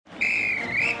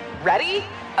Ready?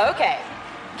 Okay.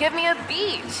 Give me a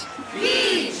beach.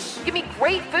 Beach! Give me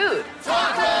great food.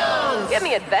 Tacos! Give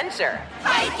me adventure.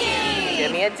 Hiking!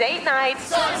 Give me a date night.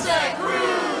 Sunset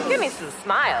cruise! Give me some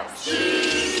smiles.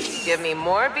 Cheese! Give me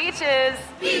more beaches.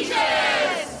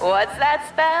 Beaches! What's that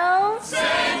spell?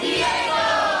 San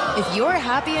Diego! If you're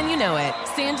happy and you know it,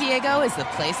 San Diego is the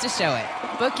place to show it.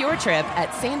 Book your trip at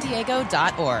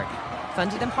sandiego.org.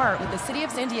 Funded in part with the City of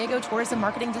San Diego Tourism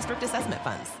Marketing District Assessment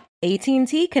Funds.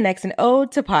 AT&T connects an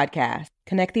ode to podcast.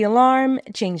 Connect the alarm,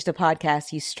 change the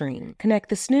podcast you stream. Connect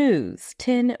the snooze,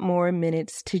 10 more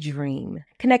minutes to dream.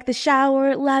 Connect the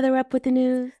shower, lather up with the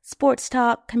news, sports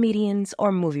talk, comedians,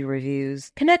 or movie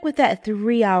reviews. Connect with that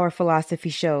 3-hour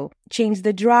philosophy show. Change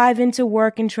the drive into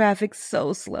work and traffic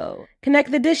so slow.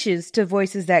 Connect the dishes to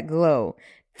voices that glow.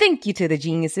 Thank you to the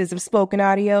geniuses of spoken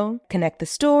audio. Connect the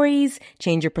stories,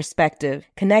 change your perspective.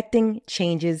 Connecting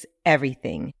changes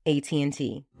everything.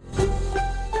 AT&T.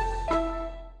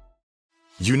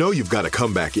 You know you've got a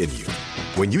comeback in you.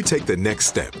 When you take the next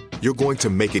step, you're going to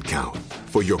make it count.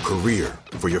 For your career,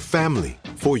 for your family,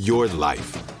 for your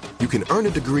life. You can earn a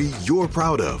degree you're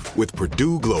proud of with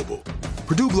Purdue Global.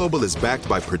 Purdue Global is backed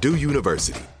by Purdue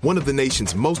University, one of the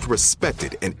nation's most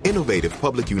respected and innovative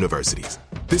public universities.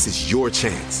 This is your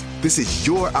chance. This is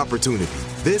your opportunity.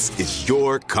 This is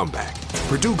your comeback.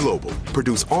 Purdue Global,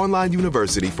 Purdue's online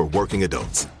university for working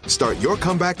adults. Start your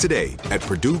comeback today at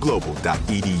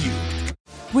purdueglobal.edu.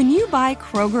 When you buy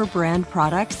Kroger brand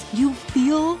products, you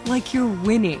feel like you're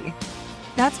winning.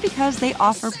 That's because they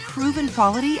offer proven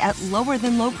quality at lower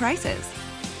than low prices.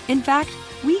 In fact,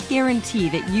 we guarantee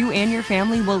that you and your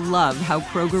family will love how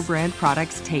Kroger brand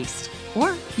products taste,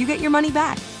 or you get your money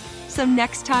back. So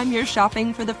next time you're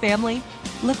shopping for the family,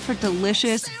 look for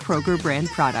delicious Kroger brand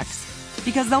products,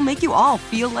 because they'll make you all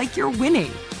feel like you're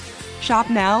winning. Shop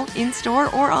now, in-store,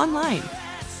 or online.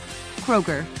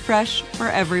 Kroger, fresh for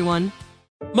everyone.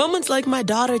 Moments like my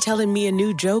daughter telling me a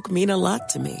new joke mean a lot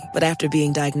to me. But after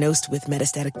being diagnosed with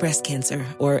metastatic breast cancer,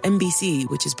 or MBC,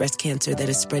 which is breast cancer that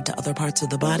is spread to other parts of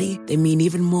the body, they mean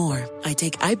even more. I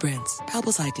take Ibrance,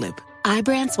 palbociclib.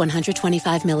 Ibrance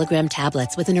 125 milligram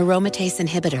tablets with an aromatase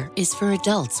inhibitor is for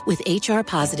adults with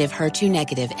HR-positive,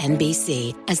 HER2-negative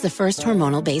MBC as the first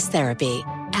hormonal-based therapy.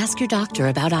 Ask your doctor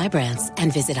about Ibrance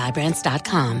and visit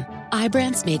Ibrance.com.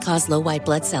 Ibrance may cause low white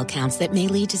blood cell counts that may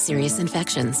lead to serious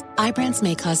infections. Ibrance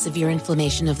may cause severe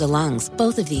inflammation of the lungs.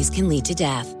 Both of these can lead to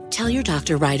death. Tell your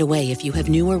doctor right away if you have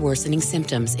new or worsening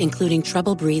symptoms, including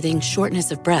trouble breathing, shortness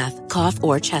of breath, cough,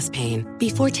 or chest pain.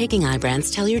 Before taking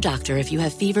Ibrance, tell your doctor if you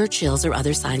have fever, chills, or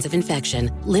other signs of infection,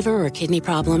 liver or kidney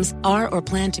problems, are or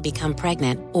plan to become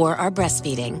pregnant, or are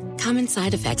breastfeeding. Common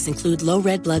side effects include low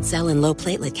red blood cell and low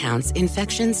platelet counts,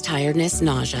 infections, tiredness,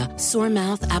 nausea, sore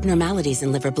mouth, abnormalities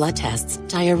in liver blood tests,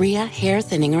 diarrhea, hair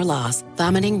thinning or loss,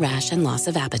 vomiting, rash, and loss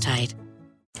of appetite.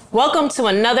 Welcome to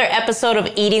another episode of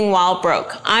Eating While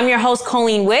Broke. I'm your host,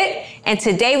 Colleen Witt, and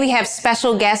today we have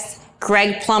special guest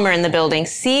Greg Plummer in the building,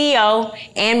 CEO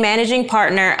and managing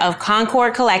partner of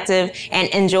Concord Collective and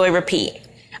Enjoy Repeat.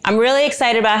 I'm really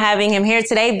excited about having him here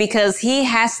today because he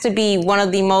has to be one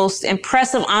of the most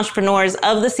impressive entrepreneurs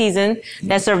of the season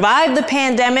that survived the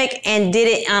pandemic and did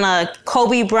it on a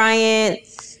Kobe Bryant,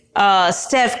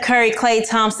 Steph Curry, Klay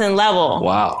Thompson level.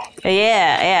 Wow.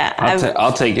 Yeah.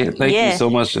 I'll take it. Thank you so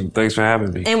much, and thanks for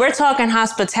having me. And we're talking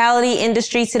hospitality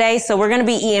industry today, so we're going to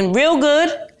be eating real good.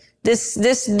 This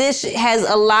dish has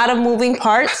a lot of moving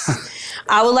parts.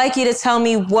 I would like you to tell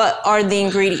me what are the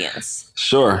ingredients.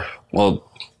 Sure. Well,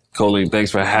 Colleen,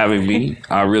 thanks for having me.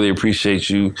 I really appreciate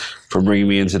you for bringing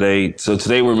me in today. So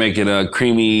today we're making a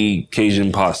creamy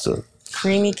Cajun pasta.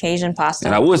 Creamy Cajun pasta.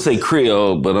 And I would say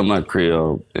Creole, but I'm not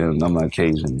Creole and I'm not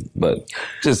Cajun. But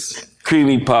just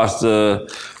creamy pasta,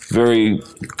 very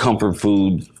comfort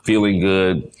food, feeling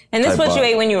good. And this is what you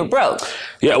ate when you were broke.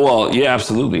 Yeah, well, yeah,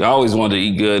 absolutely. I always wanted to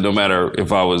eat good no matter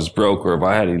if I was broke or if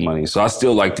I had any money. So I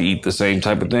still like to eat the same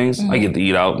type of things. Mm-hmm. I get to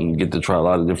eat out and get to try a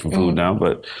lot of different food now,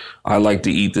 but I like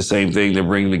to eat the same thing that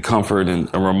brings me comfort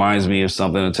and reminds me of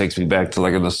something that takes me back to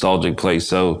like a nostalgic place.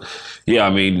 So yeah, I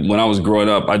mean, when I was growing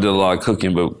up, I did a lot of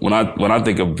cooking, but when I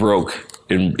think of broke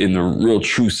in the real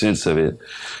true sense of it,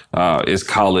 it's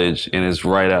college, and it's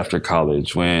right after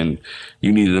college when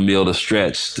you needed a meal to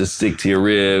stretch, to stick to your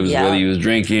ribs, whether you was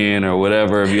drinking or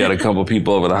whatever. If you had a couple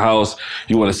people over the house,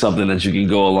 you wanted something that you can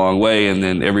go a long way, and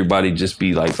then everybody just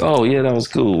be like, oh yeah, that was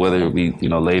cool, whether it be,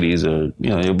 ladies or,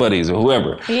 your buddies or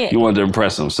whoever. Yeah. You wanted to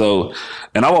impress them. So,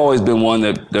 and I've always been one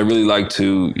that really liked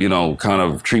to, kind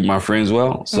of treat my friends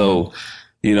well. So,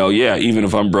 even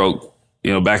if I'm broke,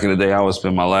 back in the day, I would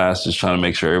spend my last just trying to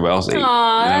make sure everybody else ate.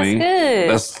 Aw,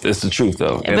 that's good. It's the truth,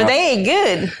 though. But they ate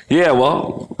good. Yeah,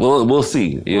 well, we'll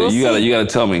see. Yeah, you gotta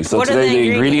tell me. So What are today the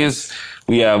the ingredients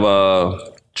we have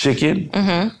chicken.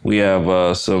 Mm-hmm. We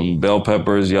have some bell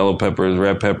peppers, yellow peppers,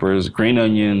 red peppers, green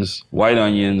onions, white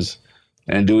onions,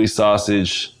 andouille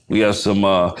sausage. We have some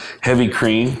heavy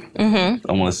cream. Mm-hmm.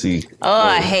 I want to see. Oh,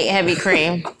 I hate heavy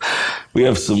cream. We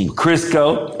have some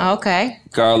Crisco. Okay.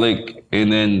 Garlic,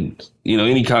 and then,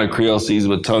 any kind of Creole season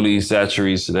with Tony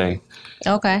Chachere's today.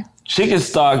 Okay. Chicken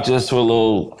stock just for a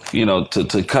little,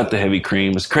 to cut the heavy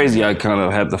cream. It's crazy I kind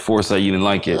of had the foresight you didn't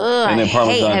like it. Ugh, and then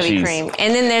Parmesan I hate heavy cheese. cream.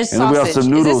 And then there's and sausage. Then we have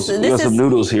some noodles. We have some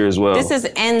noodles here as well. This is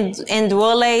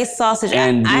andouille sausage.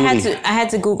 I had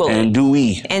to Google it.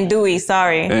 Andouille,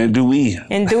 sorry.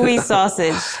 Andouille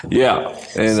sausage. Yeah.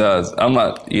 And I'm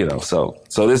not,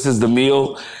 so this is the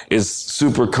meal. It's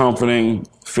super comforting,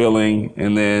 filling,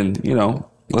 and then,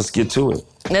 let's get to it.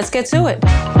 Let's get to it.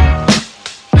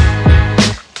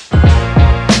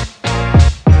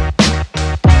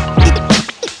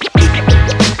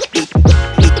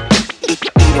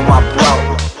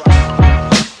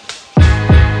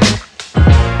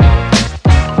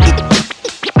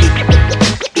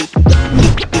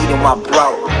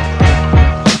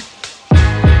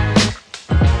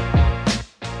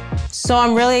 So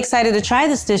I'm really excited to try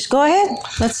this dish. Go ahead.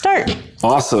 Let's start.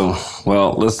 Awesome.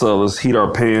 Well, let's heat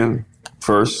our pan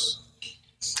first.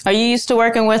 Are you used to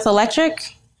working with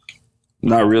electric?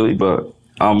 Not really, but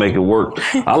I'll make it work.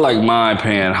 I like my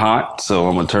pan hot, so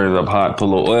I'm going to turn it up hot, put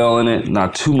a little oil in it.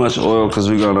 Not too much oil because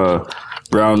we're going to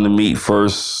brown the meat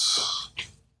first.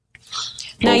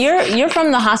 Now, you're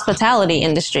from the hospitality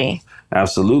industry.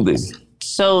 Absolutely.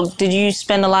 So did you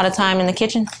spend a lot of time in the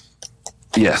kitchen?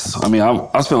 Yes. I mean,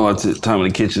 I spent a lot of time in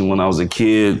the kitchen when I was a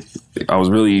kid. I was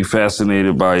really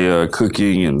fascinated by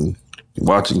cooking and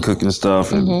watching cooking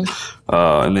stuff. And,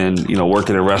 and then,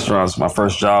 working in restaurants. My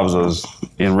first jobs was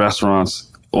in restaurants.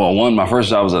 Well, my first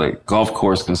job was at a golf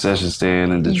course concession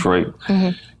stand in Detroit.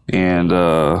 And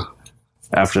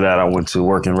after that, I went to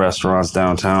work in restaurants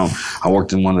downtown. I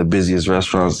worked in one of the busiest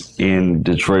restaurants in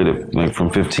Detroit, like from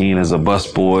 15 as a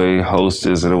busboy,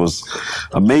 hostess, and it was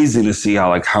amazing to see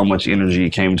how much energy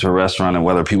came to a restaurant, and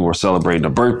whether people were celebrating a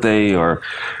birthday or,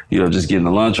 just getting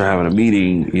a lunch or having a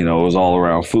meeting, it was all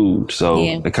around food. So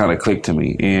it kind of clicked to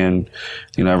me. And,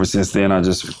 ever since then, I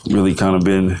just really kind of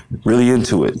been really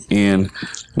into it. And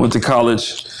went to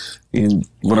college. And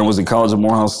when I was in college at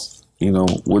Morehouse,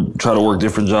 would try to work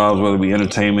different jobs, whether it be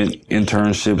entertainment,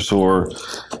 internships, or,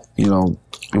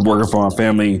 working for my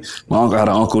family. I had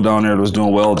an uncle down there that was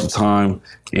doing well at the time,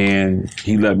 and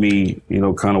he let me,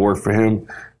 kind of work for him,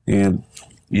 and,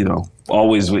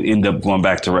 always would end up going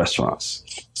back to restaurants.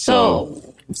 So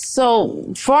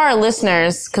for our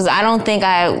listeners, because I don't think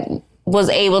I was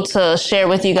able to share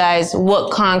with you guys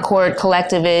what Concord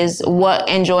Collective is, what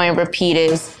Enjoy and Repeat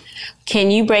is,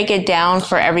 can you break it down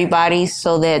for everybody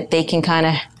so that they can kind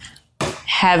of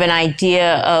have an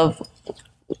idea of?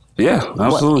 Yeah,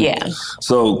 absolutely. Yeah.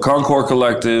 So Concord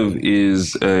Collective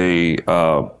is a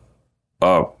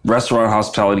restaurant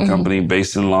hospitality company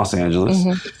based in Los Angeles,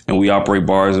 and we operate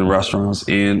bars and restaurants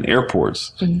in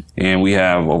airports. And we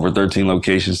have over 13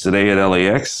 locations today at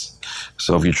LAX.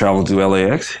 So if you're traveling to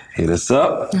LAX, hit us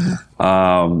up.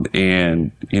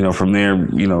 And, from there,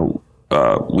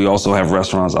 we also have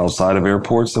restaurants outside of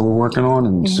airports that we're working on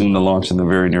and soon to launch in the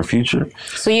very near future.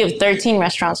 So you have 13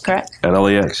 restaurants, correct? At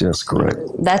LAX, yes, correct.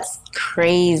 That's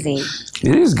crazy.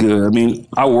 It is good. I mean,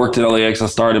 I worked at LAX. I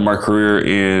started my career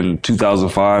in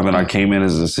 2005, and I came in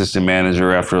as an assistant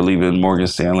manager after leaving Morgan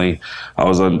Stanley. I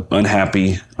was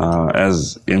unhappy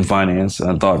as in finance.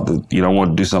 I thought that, I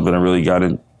wanted to do something that really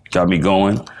got me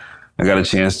going. I got a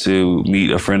chance to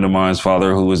meet a friend of mine's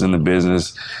father who was in the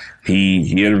business.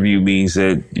 He interviewed me. He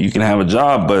said, you can have a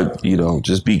job, but,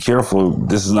 just be careful.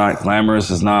 This is not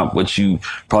glamorous. It's not what you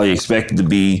probably expect it to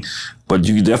be, but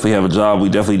you can definitely have a job. We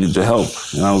definitely need your help.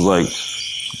 And I was like,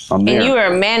 I'm there. And you were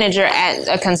a manager at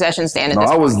a concession stand at this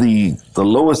point. I was the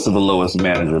lowest of the lowest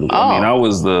manager. I mean, I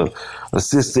was the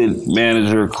assistant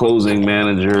manager, closing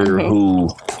manager who,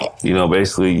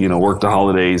 basically, worked the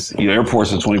holidays.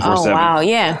 Airports are 24/7. Oh, wow,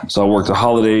 yeah. So I worked the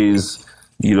holidays.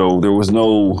 There was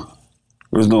no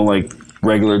like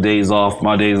regular days off.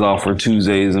 My days off were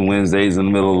Tuesdays and Wednesdays in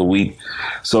the middle of the week.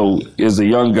 So as a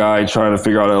young guy trying to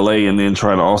figure out LA and then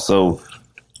trying to also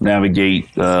navigate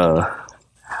a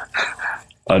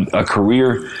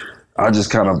career, I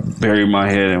just kind of buried my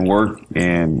head and worked,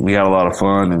 and we had a lot of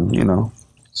fun, and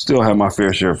still had my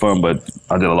fair share of fun, but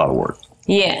I did a lot of work.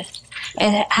 Yeah.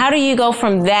 And how do you go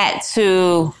from that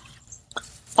to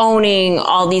owning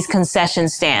all these concession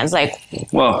stands? Like,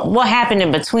 well, what happened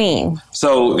in between?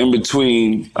 So in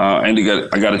between, I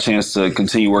got a chance to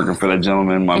continue working for that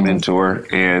gentleman, my mentor,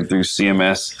 and through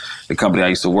CMS, the company I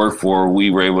used to work for,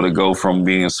 we were able to go from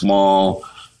being a small,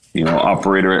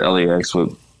 operator at LAX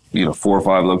with, 4 or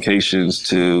 5 locations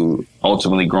to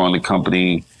ultimately growing the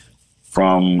company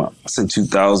from, say,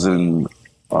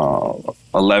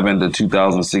 2011 to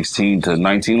 2016 to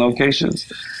 19 locations.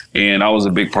 And I was a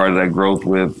big part of that growth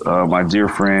with my dear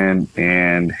friend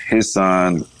and his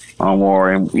son,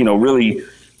 Anwar. And, really,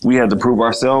 we had to prove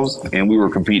ourselves, and we were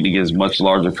competing against much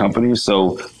larger companies.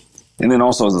 So, and then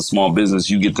also as a small business,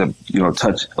 you get to,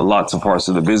 touch lots of parts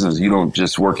of the business. You don't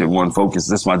just work at one focus.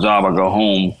 This is my job. I go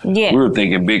home. Yeah. We were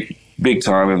thinking big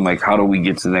time. And like, how do we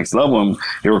get to the next level? And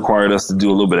it required us to do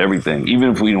a little bit of everything,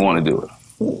 even if we didn't want to do it.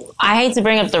 I hate to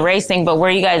bring up the race thing, but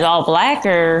were you guys all black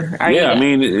or are you? Yeah, I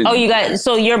mean.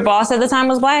 So your boss at the time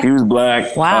was black? He was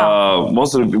black. Wow.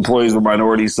 Most of the employees were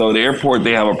minorities. So the airport,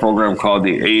 they have a program called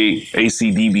the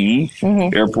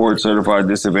ACDBE, Airport Certified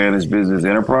Disadvantaged Business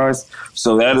Enterprise.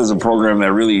 So that is a program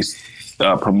that really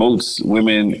promotes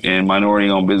women and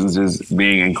minority-owned businesses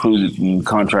being included in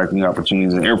contracting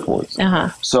opportunities in airports.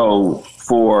 So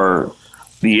for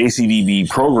the ACDBE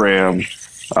program,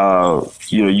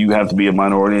 you have to be a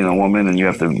minority and a woman, and you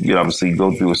have to obviously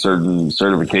go through a certain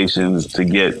certifications to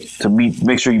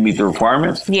make sure you meet the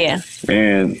requirements. Yeah.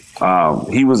 And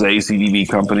he was an ACDB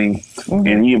company,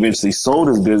 and he eventually sold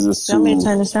his business to. Do you want me to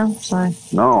turn this down? Sorry.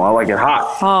 No, I like it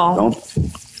hot. Oh.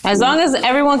 As long as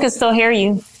everyone can still hear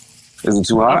you. Is it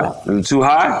too hot? Is it too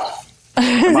high?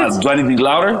 Do I need to be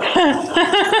louder?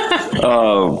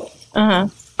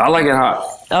 I like it hot.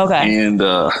 Okay. And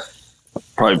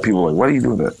probably people are like, why are you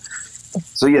doing that?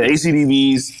 So yeah,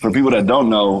 ACDBs, for people that don't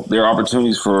know, there are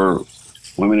opportunities for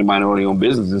women and minority-owned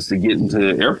businesses to get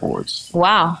into airports.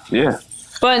 Wow. Yeah.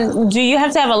 But do you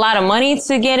have to have a lot of money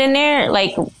to get in there?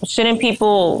 Like, shouldn't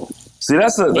people... See,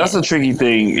 that's a tricky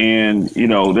thing. And,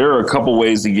 there are a couple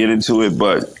ways to get into it,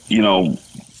 but,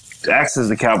 access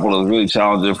to capital is really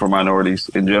challenging for minorities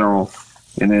in general.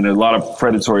 And then there's a lot of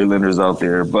predatory lenders out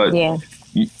there. But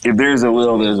if there's a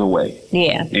will, there's a way.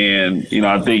 Yeah. And,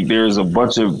 I think there's a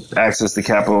bunch of access to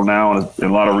capital now and a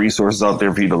lot of resources out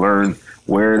there for you to learn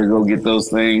where to go get those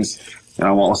things. And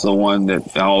I'm also one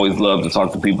that I always love to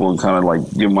talk to people and kind of like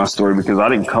give my story, because I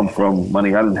didn't come from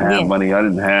money. I didn't have money. I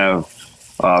didn't have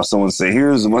someone say,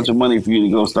 here's a bunch of money for you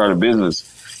to go start a business.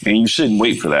 And you shouldn't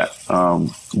wait for that.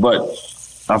 But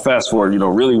I fast forward,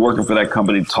 really working for that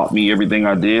company taught me everything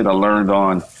I did. I learned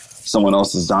on someone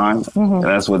else's dime. And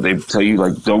that's what they tell you,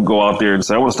 like, don't go out there and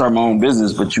say, I want to start my own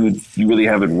business, but you really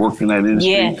haven't worked in that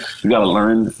industry. Yeah. You got to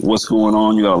learn what's going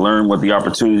on. You got to learn what the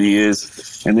opportunity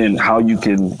is, and then how you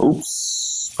can,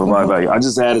 provide value. I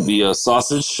just added the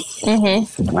sausage.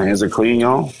 My hands are clean,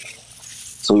 y'all.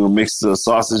 So we'll mix the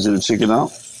sausage and the chicken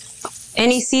out.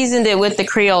 And he seasoned it with the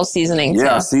Creole seasoning.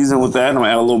 Yeah, seasoned with that. I'm going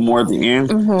to add a little more at the end.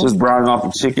 Just browning off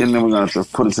the chicken. Then we're going to have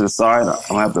to put it to the side. I'm going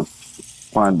to have to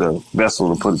find the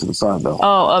vessel to put it to the side, though.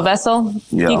 Oh, a vessel?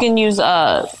 Yeah. You can use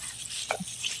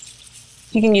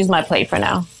my plate for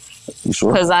now. You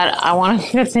sure? Because I want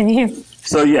to continue.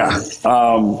 So, yeah.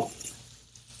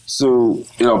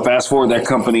 Fast forward, that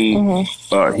company,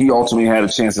 he ultimately had a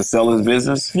chance to sell his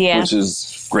business, which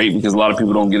is great because a lot of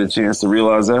people don't get a chance to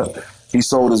realize that. He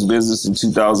sold his business in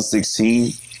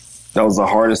 2016. That was the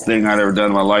hardest thing I'd ever done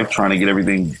in my life, trying to get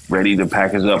everything ready to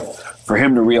package up for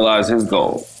him to realize his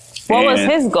goal. What was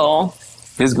his goal?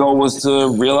 His goal was to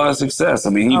realize success.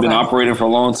 I mean, he'd been operating for a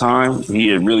long time. He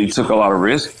had really took a lot of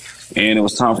risk, and it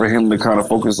was time for him to kind of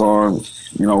focus on,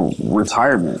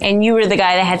 retirement. And you were the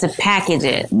guy that had to package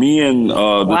it. Me and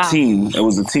the team. It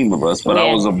was a team of us, but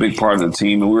I was a big part of the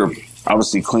team, and we were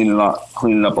obviously cleaning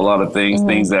up a lot of things,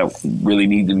 things that really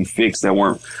need to be fixed that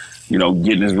weren't,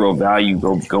 getting his real value.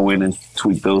 Go in and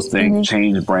tweak those things,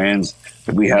 change brands.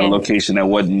 If we had a location that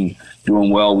wasn't doing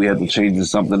well, we had to change to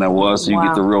something that was, so you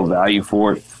get the real value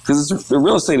for it. Because the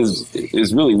real estate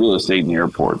is really real estate in the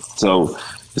airport. So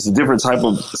it's a different type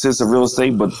of sense of real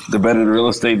estate, but the better the real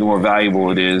estate, the more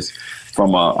valuable it is from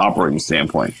an operating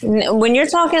standpoint. When you're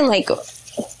talking like,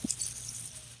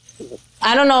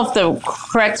 I don't know if the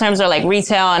correct terms are like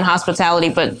retail and hospitality,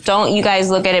 but don't you guys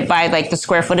look at it by like the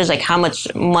square footage, like how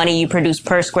much money you produce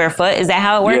per square foot? Is that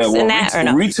how it works in that or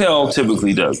no? Retail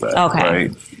typically does that,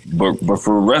 right? But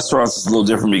for restaurants, it's a little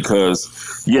different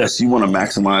because, yes, you want to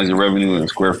maximize your revenue and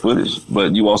square footage,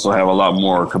 but you also have a lot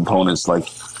more components. Like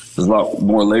there's a lot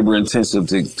more labor intensive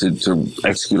to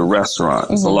execute a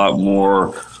restaurant. It's a lot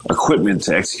more equipment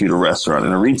to execute a restaurant.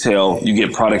 In a retail, you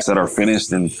get products that are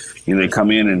finished, and they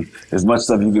come in, and as much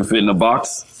stuff you can fit in a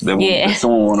box that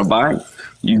someone want to buy,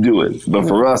 you do it. But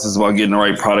for us, it's about getting the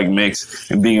right product mix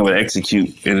and being able to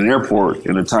execute in an airport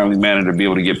in a timely manner to be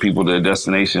able to get people to their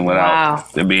destination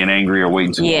without them being angry or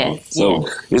waiting too long. So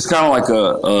it's kind of like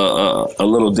a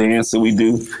little dance that we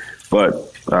do,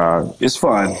 but it's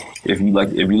fun if you look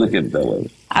at it that way.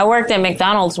 I worked at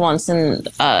McDonald's once, and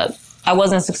I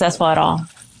wasn't successful at all.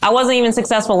 I wasn't even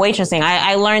successful waitressing.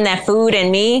 I learned that food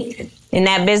and me in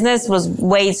that business was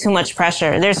way too much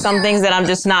pressure. There's some things that I'm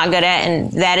just not good at,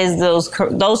 and that is those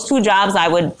two jobs I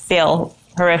would fail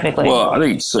horrifically. Well, I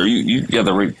think, sir, you have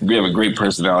a great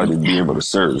personality to be able to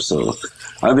serve. So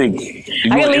I think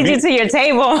I can lead you to your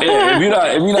table. Yeah, if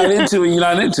you're not into it, you're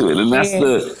not into it, and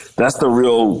that's the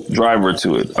real driver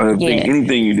to it. I think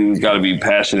anything you do has got to be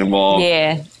passion involved.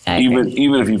 Yeah. Even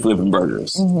if you're flipping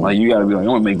burgers, like you got to be like, I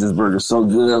want to make this burger so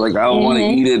good. Like I don't want to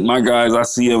eat it. My guys, I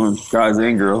see them, guys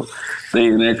and girls,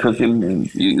 they're cooking, and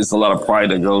it's a lot of pride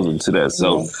that goes into that.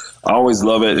 So I always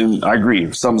love it, and I agree.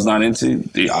 If something's not into,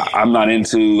 I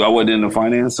wasn't into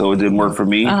finance, so it didn't work for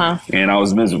me, and I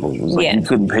was miserable. It was like you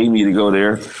couldn't pay me to go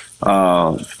there,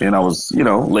 and I was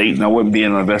late, and I wasn't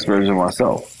being the best version of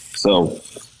myself. So.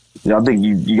 Yeah, I think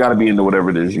you got to be into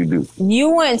whatever it is you do. You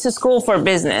went to school for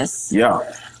business. Yeah.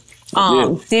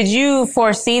 Did you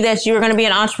foresee that you were going to be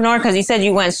an entrepreneur? Because you said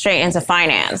you went straight into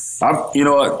finance. You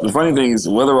know what? The funny thing is,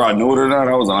 whether I knew it or not,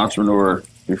 I was an entrepreneur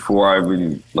before I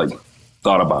really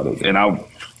thought about it. And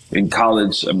in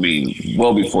college,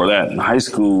 well before that, in high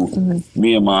school,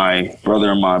 me and my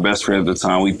brother and my best friend at the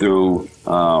time, we threw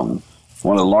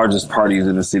one of the largest parties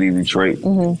in the city of Detroit.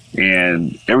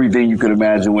 And everything you could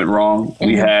imagine went wrong.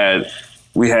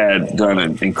 We had done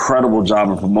an incredible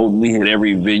job of promoting. We hit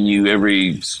every venue,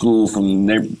 every school from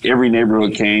every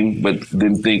neighborhood came, but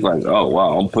didn't think like, oh,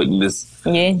 wow, I'm putting this,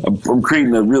 I'm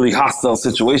creating a really hostile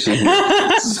situation here.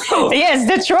 Yes,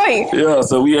 Detroit. Yeah,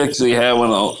 so we actually had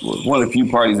one of the few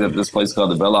parties at this place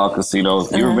called the Belle Isle Casino.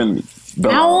 You ever been?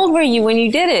 How old were you when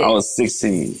you did it? I was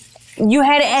 16. You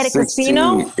had it at a 16.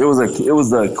 casino? It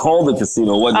was called the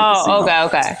casino. It wasn't a casino.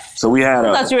 Okay. So we had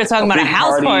I thought you were talking about a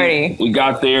house party. We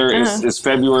got there. It's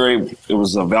February. It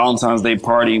was a Valentine's Day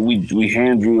party. We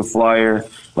hand drew a flyer,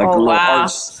 the little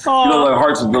hearts. Like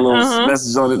hearts with the little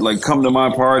message on it, like come to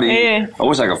my party. Yeah. I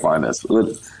wish I could find this.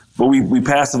 But we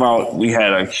passed them out. We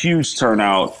had a huge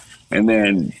turnout. And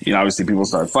then, obviously people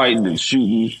started fighting and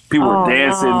shooting. People were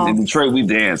dancing. No. In Detroit, we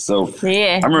danced. So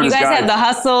I remember you guys had the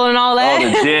hustle and all that?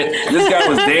 This guy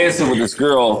was dancing with this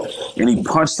girl, and he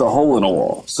punched a hole in the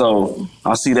wall. So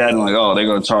I see that and I'm like, they're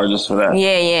going to charge us for that.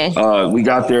 Yeah. We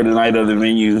got there the night of the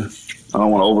venue. I don't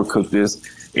want to overcook this.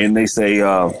 And they say,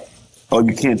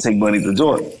 you can't take money at the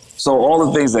door. So all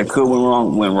the things that could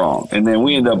went wrong. And then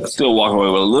we ended up still walking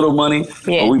away with a little money.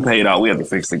 Yeah. But we paid out. We had to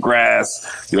fix the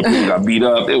grass. People got beat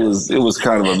up. It was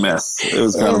kind of a mess.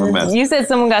 You said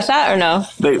someone got shot or no?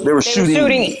 They were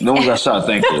shooting. No one got shot,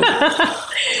 thankfully.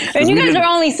 And you guys were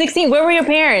only 16. Where were your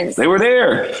parents? They were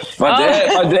there. My dad,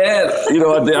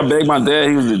 I begged my dad.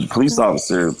 He was a police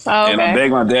officer. And I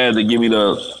begged my dad to give me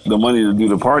the money to do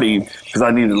the party because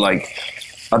I needed I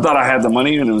thought I had the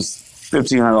money and it was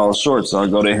 $1,500 short, so I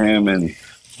go to him and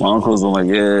my uncles are like,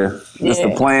 that's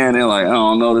the plan. They're like, I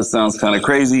don't know, this sounds kind of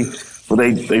crazy, but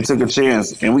they took a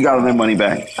chance and we got their money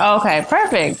back. Okay,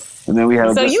 perfect. And then we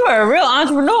had you were a real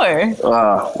entrepreneur. It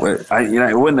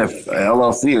wasn't an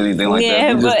LLC or anything like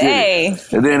that. We just did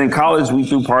it. And then in college, we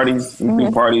threw parties.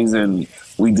 And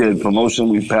we did promotion.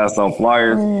 We passed out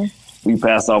flyers. We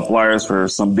passed out flyers for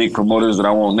some big promoters that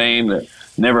I won't name that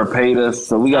never paid us.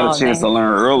 So we got a chance to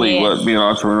learn early what being an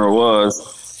entrepreneur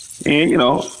was. And,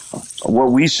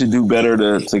 what we should do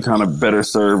better to kind of better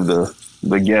serve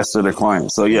the guests or the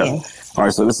clients. So, All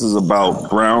right, so this is about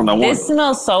brown. This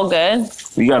smells so good.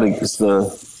 We got it's the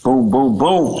boom, boom,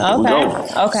 boom.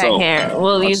 Okay, so, here.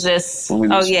 We'll use this. You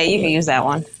can use that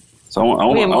one. So I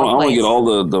want to get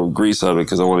all the grease out of it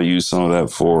because I want to use some of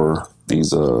that for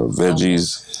these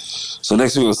veggies. So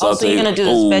next we're going to saute. So you're going to do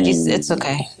this veggies. It's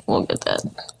okay. We'll get that.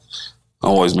 I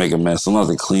always make a mess. I'm not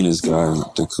the cleanest guy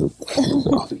to cook.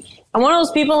 I'm one of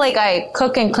those people I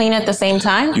cook and clean at the same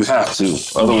time. You have to.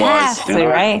 Otherwise,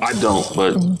 right? I don't,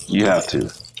 but you have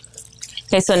to.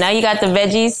 Okay, so now you got the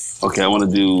veggies. Okay, I want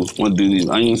to do these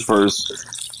onions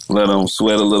first. Let them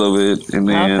sweat a little bit, and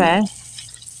then. Okay.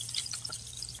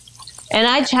 And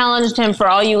I challenged him for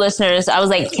all you listeners. I was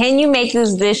like, can you make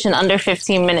this dish in under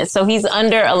 15 minutes? So he's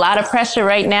under a lot of pressure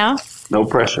right now. No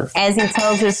pressure. As he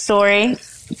tells his story.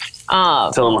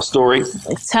 Tell him a story.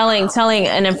 Telling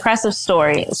an impressive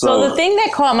story. So the thing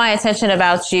that caught my attention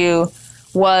about you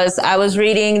was I was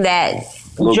reading that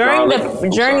during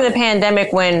the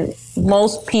pandemic, when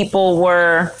most people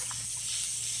were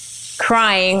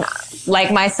crying,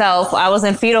 like myself, I was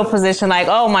in fetal position, like,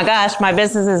 oh my gosh, my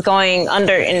business is going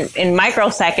under in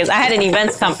microseconds. I had an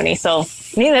events company, so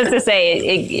needless to say,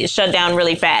 it shut down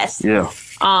really fast. Yeah.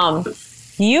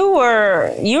 You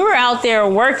were out there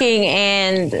working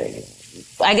and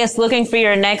I guess looking for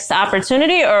your next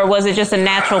opportunity, or was it just a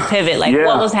natural pivot? Like,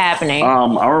 what was happening?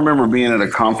 I remember being at a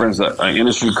conference, an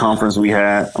industry conference we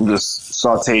had. I'm just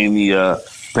sauteing the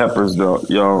peppers, though,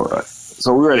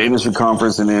 So we were at an industry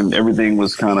conference, and then everything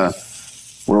was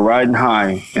we're riding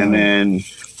high, and then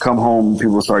come home,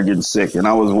 people started getting sick. And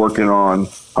I was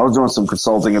doing some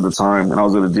consulting at the time, and I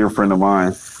was with a dear friend of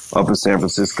mine up in San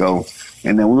Francisco.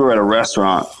 And then we were at a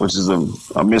restaurant, which is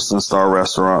a Michelin star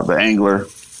restaurant, the Angler.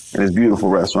 And it's a beautiful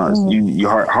restaurant. You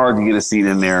hard to get a seat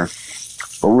in there.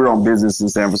 But we were on business in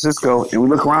San Francisco, and we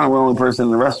look around, and we're the only person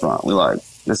in the restaurant. We're like,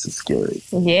 this is scary.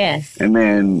 Yeah. And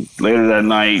then later that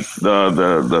night,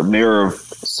 the mayor of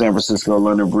San Francisco,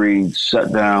 London Breed,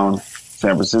 shut down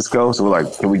San Francisco. So we're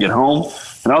like, can we get home?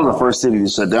 And that was the first city to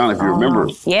shut down, if you remember.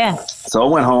 Yeah. So I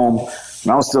went home,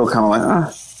 and I was still kind of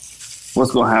like,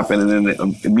 what's going to happen? And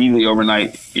then immediately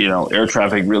overnight, air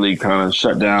traffic really kind of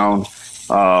shut down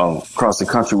across the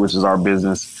country, which is our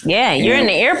business. Yeah, you're in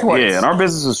the airport. Yeah, and our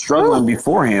business was struggling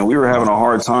beforehand. We were having a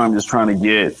hard time just trying to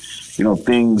get,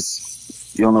 things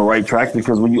on the right track,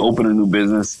 because when you open a new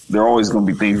business, there are always going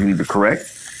to be things you need to correct.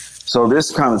 So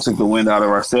this kind of took the wind out of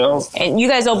our sails. And you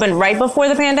guys opened right before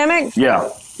the pandemic? Yeah.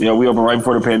 Yeah, we opened right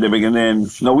before the pandemic, and then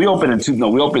we opened in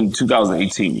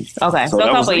 2018. Okay, so a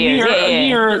couple years. A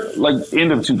year, like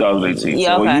end of 2018.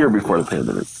 Yeah, so okay. A year before the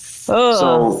pandemic.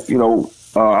 So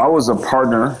I was a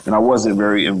partner, and I wasn't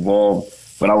very involved,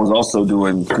 but I was also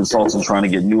doing consulting, trying to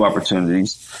get new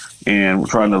opportunities and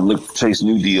trying to chase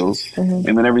new deals. Mm-hmm.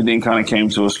 And then everything kind of came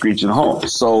to a screeching halt.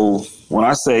 So when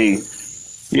I say,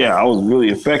 I was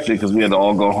really affected because we had to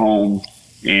all go home.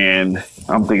 And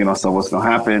I'm thinking myself, what's going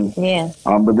to happen? Yeah.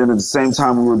 But then at the same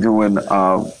time, we were doing,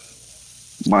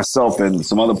 myself and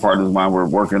some other partners of mine were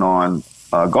working on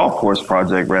a golf course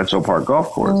project, Rancho Park Golf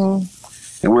Course.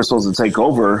 Mm-hmm. And we were supposed to take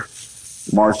over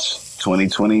March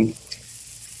 2020.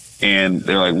 And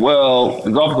they're like, well,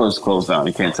 the golf course is closed down.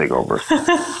 You can't take over.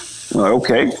 We're like,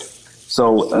 okay.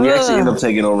 So we actually ended up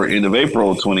taking over end of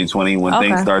April 2020 when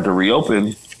things started to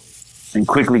reopen. And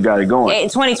quickly got it going.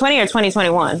 2020 or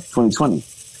 2021? 2020.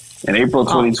 In April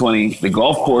 2020, the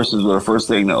golf courses were the first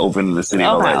thing to open in the city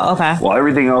of LA. Okay. Well,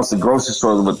 everything else, the grocery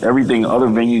stores, but everything, other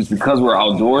venues, because we're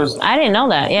outdoors. I didn't know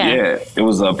that, Yeah, it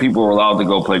was, people were allowed to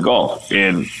go play golf,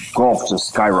 and golf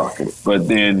just skyrocketed. But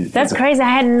then... That's crazy. I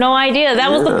had no idea.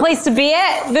 That was the place to be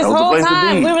at this whole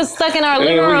time. We were stuck in our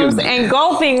living rooms, and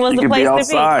golfing was the place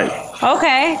to be.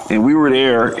 Okay. And we were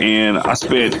there, and I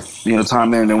spent, time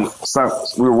there, and then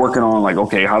we were working on,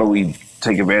 how do we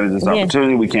take advantage of this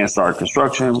opportunity? We can't start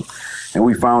construction. And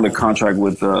we found a contract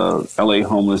with the LA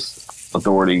Homeless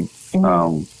Authority,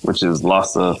 which is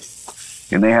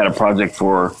LAHSA. And they had a project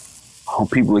for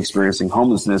people experiencing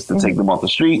homelessness to take them off the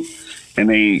street. And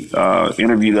they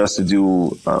interviewed us to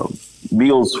do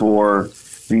meals for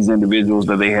these individuals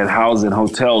that they had housed in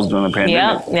hotels during the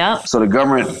pandemic. Yeah. So the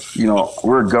government,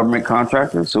 we're a government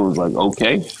contractor. So it was like,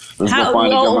 okay, let's go find a government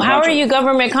contractor. How are you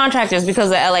government contractors? Because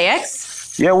of LAX?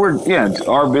 Yeah,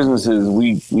 our businesses,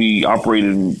 we operate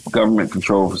in government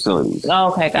controlled facilities.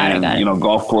 Oh, okay, got it.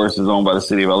 Golf course is owned by the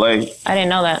city of LA. I didn't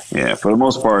know that. Yeah, for the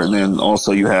most part. And then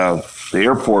also you have the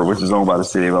airport, which is owned by the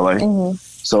city of LA. Mm-hmm.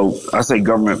 So I say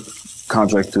government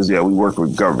contractors, we work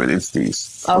with government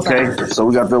entities. Okay. So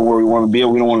we got there where we want to be.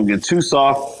 We don't want to get too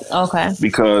soft. Okay.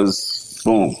 Because...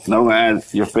 boom. Now we're going to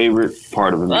add your favorite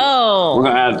part of it. Oh. We're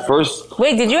going to add first.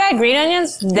 Wait, did you add green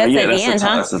onions? That's at the end,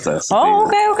 huh? That's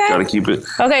okay. Got to keep it.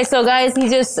 Okay, so guys, he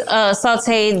just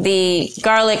sauteed the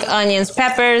garlic, onions,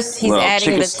 peppers. He's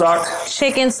adding the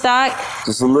chicken stock.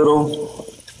 Just a little.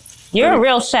 You're a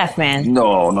real chef, man.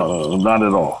 No, not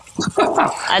at all.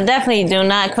 I definitely do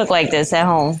not cook like this at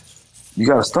home. You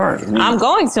got to start. I'm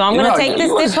going to. I'm going to take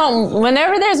this dish home.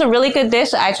 Whenever there's a really good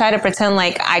dish, I try to pretend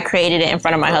like I created it in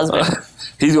front of my husband.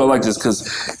 He's going to like this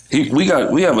because we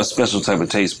have a special type of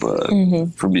taste bud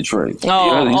from Detroit.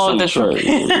 Oh, he's from Detroit.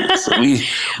 So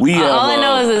we have, all I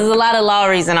know is there's a lot of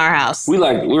Lowrys in our house.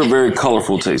 We're very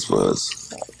colorful taste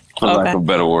buds, for lack of a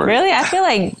better word. Really? I feel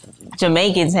like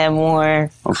Jamaicans have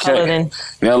more color than...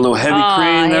 We got a little heavy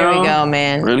cream now. Here we go,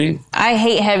 man. Really? I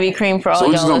hate heavy cream for all y'all. So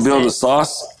we're just going to build the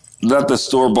sauce? Not the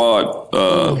store-bought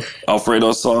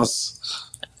Alfredo sauce.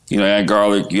 add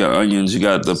garlic, you got onions, you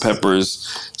got the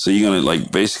peppers. So you're going to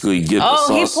like basically get the sauce.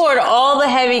 Oh, he poured all the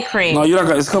heavy cream. No, you're not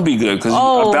gonna, it's going to be good because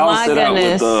I balanced it out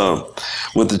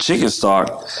with the chicken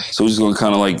stock. So we're just going to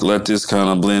kind of like let this kind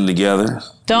of blend together.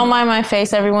 Don't mind my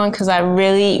face, everyone, because I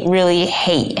really, really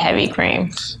hate heavy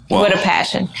cream with a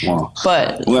passion. Wow.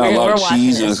 But we got a lot of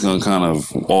cheese, this. and it's going to kind of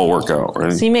all work out,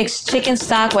 right? So you mix chicken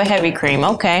stock with heavy cream.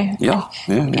 Okay. Yeah.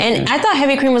 And I thought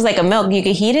heavy cream was like a milk. You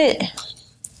could heat it?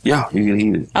 Yeah, you can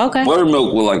heat it. Okay.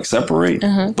 Buttermilk will like separate,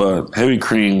 but heavy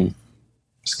cream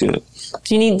is good.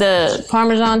 Do you need the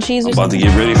Parmesan cheese or I'm something?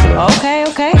 about to get ready for that.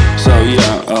 Okay. So,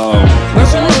 yeah.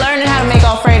 We're really learning how to make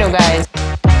Alfredo, guys.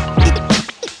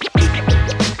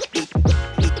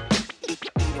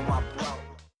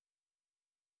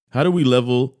 How do we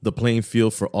level the playing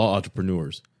field for all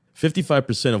entrepreneurs?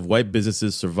 55% of white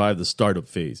businesses survive the startup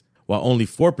phase, while only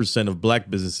 4% of black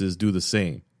businesses do the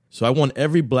same. So I want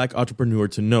every black entrepreneur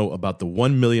to know about the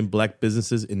 1 Million Black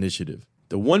Businesses Initiative.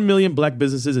 The 1 Million Black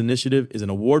Businesses Initiative is an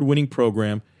award-winning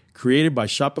program created by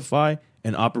Shopify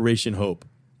and Operation Hope.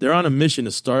 They're on a mission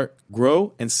to start,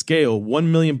 grow, and scale 1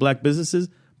 million black businesses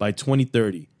by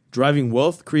 2030, driving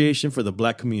wealth creation for the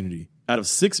black community. Out of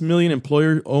 6 million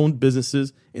employer-owned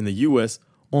businesses in the U.S.,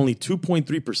 only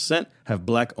 2.3% have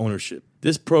black ownership.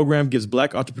 This program gives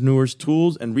black entrepreneurs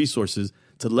tools and resources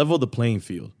to level the playing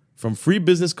field, from free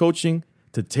business coaching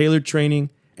to tailored training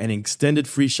and an extended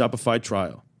free Shopify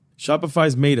trial.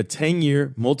 Shopify's made a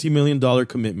 10-year, multi-million-dollar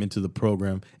commitment to the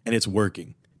program, and it's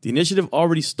working. The initiative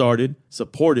already started,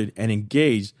 supported, and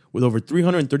engaged with over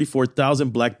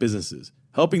 334,000 black businesses,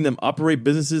 helping them operate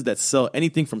businesses that sell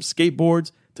anything from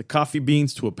skateboards to coffee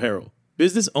beans to apparel.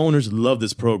 Business owners love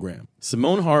this program.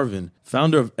 Simone Harvin,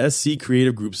 founder of SC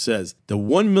Creative Group, says, "The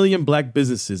 1 Million Black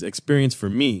Businesses experience for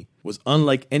me was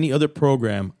unlike any other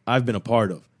program I've been a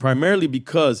part of, primarily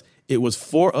because it was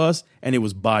for us and it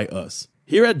was by us."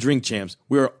 Here at Drink Champs,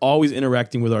 we are always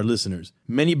interacting with our listeners,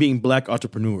 many being black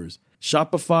entrepreneurs.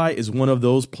 Shopify is one of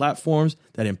those platforms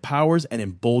that empowers and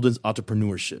emboldens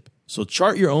entrepreneurship. So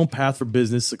chart your own path for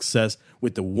business success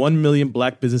with the 1 Million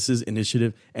Black Businesses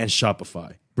Initiative and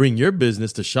Shopify. Bring your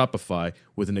business to Shopify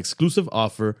with an exclusive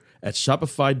offer at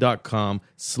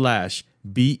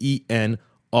shopify.com/BEN,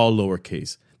 all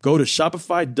lowercase. Go to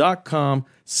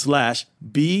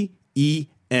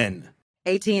shopify.com/BEN.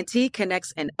 AT&T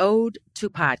connects an ode to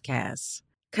podcasts.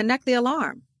 Connect the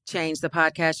alarm. Change the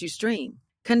podcast you stream.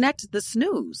 Connect the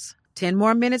snooze. 10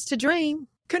 more minutes to dream.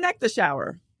 Connect the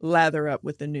shower. Lather up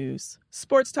with the news,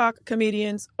 sports talk,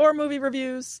 comedians, or movie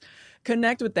reviews.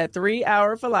 Connect with that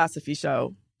 3-hour philosophy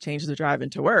show. Change the drive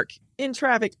into work in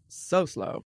traffic so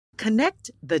slow.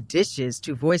 Connect the dishes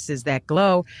to voices that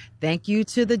glow. Thank you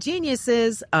to the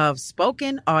geniuses of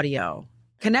spoken audio.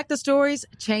 Connect the stories,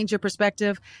 change your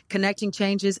perspective. Connecting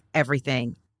changes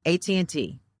everything.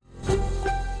 AT&T.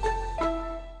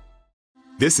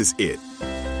 This is it.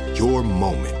 Your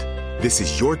moment. This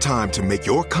is your time to make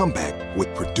your comeback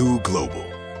with Purdue Global.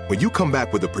 When you come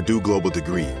back with a Purdue Global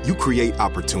degree, you create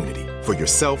opportunity for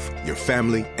yourself, your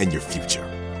family, and your future.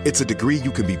 It's a degree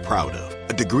you can be proud of,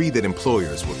 a degree that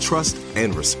employers will trust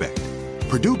and respect.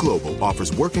 Purdue Global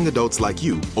offers working adults like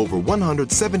you over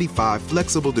 175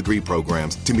 flexible degree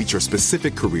programs to meet your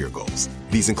specific career goals.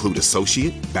 These include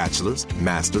associate, bachelor's,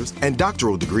 master's, and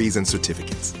doctoral degrees and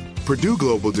certificates. Purdue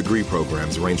Global degree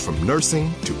programs range from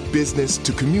nursing to business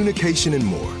to communication and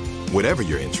more. Whatever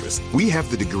your interest, we have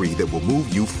the degree that will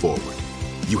move you forward.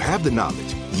 You have the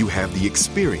knowledge, you have the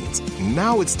experience.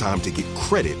 Now it's time to get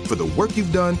credit for the work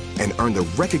you've done and earn the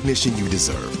recognition you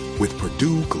deserve with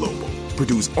Purdue Global,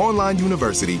 Purdue's online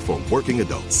university for working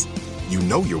adults. You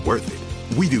know you're worth it.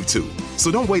 We do too. So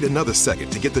don't wait another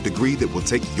second to get the degree that will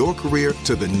take your career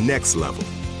to the next level.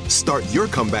 Start your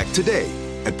comeback today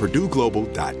at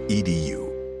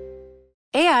purdueglobal.edu.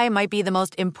 AI might be the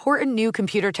most important new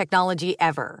computer technology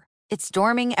ever. It's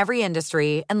storming every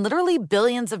industry, and literally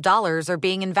billions of dollars are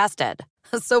being invested.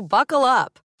 So buckle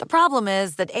up. The problem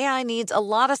is that AI needs a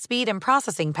lot of speed and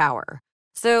processing power.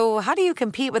 So how do you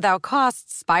compete without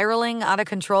costs spiraling out of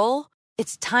control?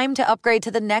 It's time to upgrade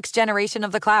to the next generation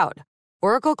of the cloud.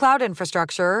 Oracle Cloud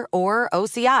Infrastructure, or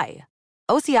OCI.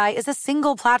 OCI is a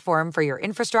single platform for your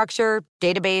infrastructure,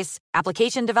 database,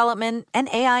 application development, and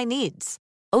AI needs.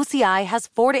 OCI has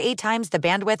 4 to 8 times the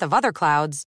bandwidth of other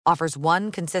clouds, offers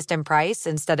one consistent price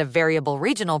instead of variable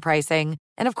regional pricing,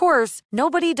 and of course,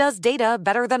 nobody does data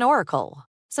better than Oracle.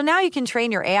 So now you can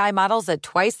train your AI models at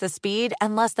twice the speed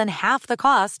and less than half the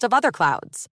cost of other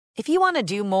clouds. If you want to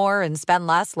do more and spend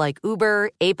less like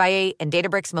Uber, 8x8, and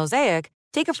Databricks Mosaic,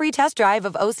 take a free test drive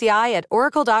of OCI at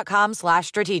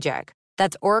oracle.com/strategic.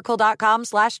 That's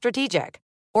oracle.com/strategic.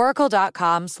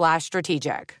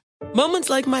 Oracle.com/strategic. Moments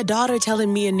like my daughter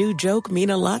telling me a new joke mean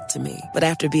a lot to me. But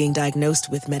after being diagnosed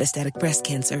with metastatic breast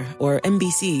cancer, or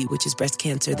MBC, which is breast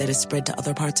cancer that is spread to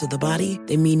other parts of the body,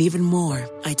 they mean even more.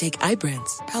 I take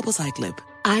Ibrance, palbociclib.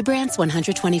 Ibrance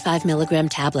 125 milligram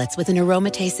tablets with an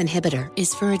aromatase inhibitor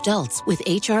is for adults with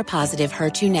HR-positive,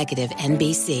 HER2-negative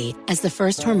MBC as the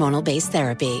first hormonal-based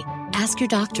therapy. Ask your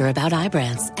doctor about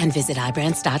Ibrance and visit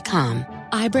Ibrance.com.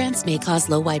 Ibrance may cause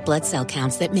low white blood cell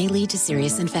counts that may lead to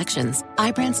serious infections.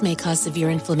 Ibrance may cause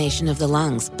severe inflammation of the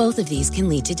lungs. Both of these can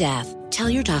lead to death. Tell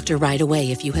your doctor right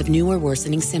away if you have new or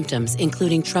worsening symptoms,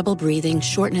 including trouble breathing,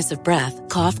 shortness of breath,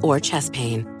 cough, or chest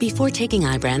pain. Before taking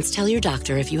Ibrance, tell your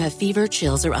doctor if you have fever,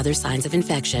 chills, or other signs of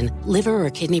infection, liver or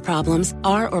kidney problems,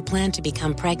 are or plan to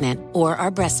become pregnant, or are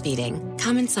breastfeeding.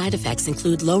 Common side effects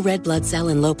include low red blood cell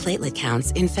and low platelet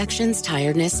counts, infections,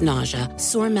 tiredness, nausea,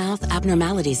 sore mouth,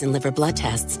 abnormalities in liver blood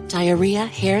tests, diarrhea,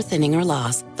 hair thinning or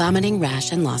loss, vomiting,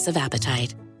 rash, and loss of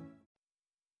appetite.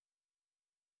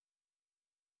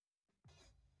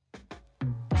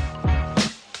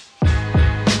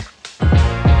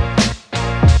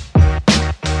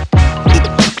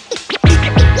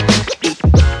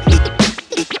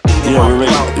 Yeah, we're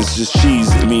making, it's just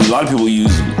cheese. I mean, a lot of people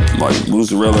use like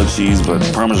mozzarella cheese, but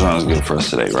Parmesan is good for us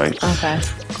today, right? Okay.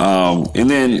 And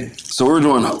then, so we're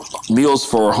doing meals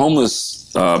for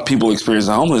homeless people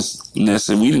experiencing homelessness,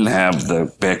 and we didn't have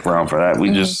the background for that.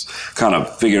 We just kind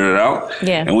of figured it out.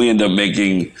 Yeah. And we ended up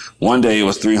making, one day it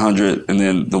was 300, and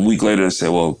then the week later they said,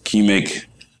 well, can you make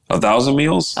 1,000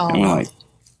 meals? Oh. And we're like,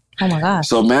 oh my gosh.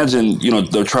 So imagine,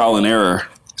 the trial and error.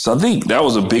 So I think that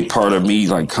was a big part of me,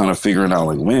 like kind of figuring out,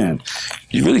 like, man,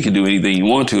 you really can do anything you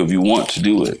want to if you want to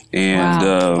do it.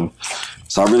 And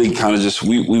so I really kind of just,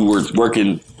 we were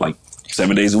working like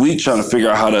 7 days a week trying to figure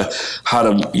out how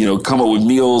to come up with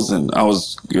meals. And I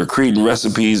was creating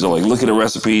recipes or like looking at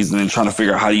recipes and then trying to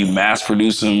figure out how do you mass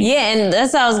produce them. Yeah, and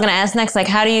that's what I was going to ask next. Like,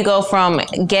 how do you go from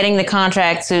getting the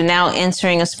contract to now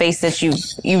entering a space that you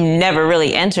never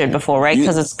really entered before, right?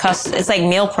 Because it's like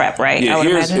meal prep, right? Yeah,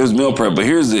 it was meal prep, but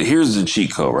here's the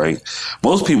cheat code, right?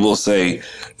 Most people will say,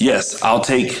 yes, I'll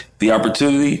take the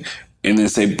opportunity, and then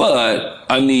say, but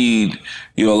I need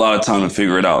a lot of time to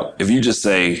figure it out. If you just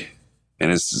say,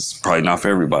 and it's probably not for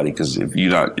everybody, because if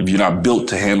you're not built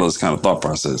to handle this kind of thought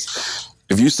process.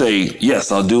 If you say,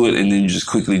 yes, I'll do it, and then you just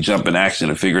quickly jump in action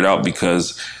and figure it out,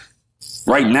 because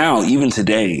right now, even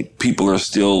today, people are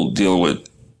still dealing with,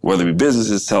 whether it be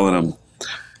businesses telling them,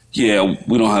 yeah,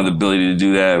 we don't have the ability to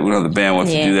do that. We don't have the bandwidth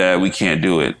to do that. We can't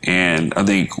do it. And I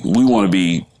think we want to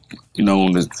be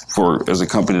known as a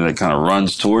company that kind of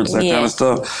runs towards that kind of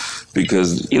stuff.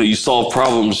 Because, you solve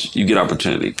problems, you get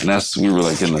opportunity. And we were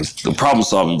like in the problem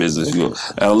solving business. You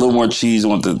add a little more cheese,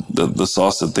 want the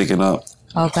sauce to thicken up.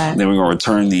 Okay. And then we're going to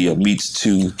return the meats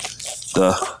to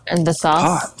the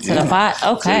sauce pot. To the pot.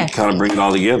 Okay. So kind of bring it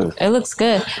all together. It looks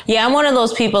good. Yeah, I'm one of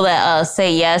those people that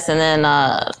say yes, and then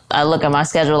I look at my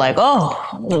schedule like,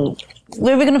 oh,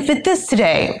 where are we going to fit this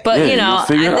today? But,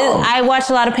 I watch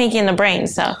a lot of Pinky and the Brain,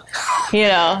 so,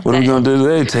 What are we going to do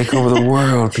today? Take over the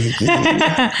world, Pinky.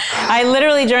 I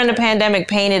literally, during the pandemic,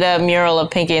 painted a mural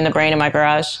of Pinky and the Brain in my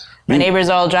garage. My neighbors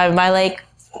are all driving by like,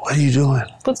 what are you doing?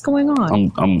 What's going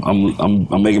on?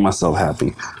 I'm making myself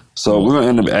happy. So we're going to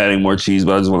end up adding more cheese,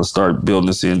 but I just want to start building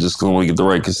this in, just going to get the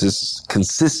right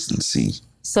consistency.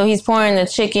 So he's pouring the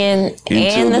chicken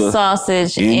and the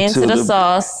sausage into the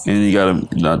sauce. And you got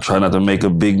to try not to make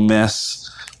a big mess,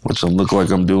 which will look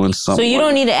like I'm doing something. So you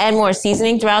don't need to add more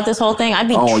seasoning throughout this whole thing? I'd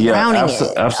be drowning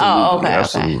it. Absolutely. Oh, okay.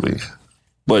 Absolutely. Okay.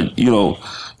 But, you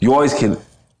always can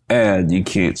add, you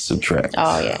can't subtract.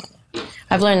 Oh, yeah.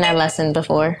 I've learned that lesson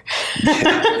before.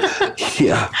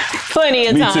 Yeah. Plenty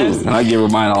of times. Me too. And I get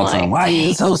reminded all the time, why are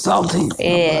you so salty?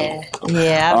 Yeah.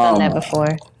 Yeah, I've done that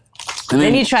before.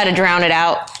 Then you try to drown it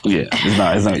out. Yeah, it's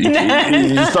not.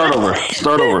 You start over.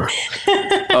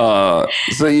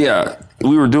 So yeah,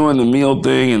 we were doing the meal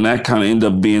thing, and that kind of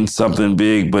ended up being something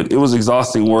big, but it was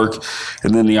exhausting work.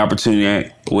 And then the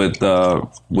opportunity with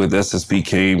SSP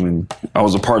came, and I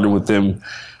was a partner with them,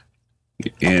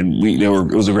 and it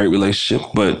was a great relationship.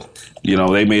 But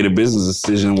they made a business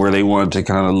decision where they wanted to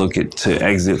kind of to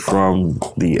exit from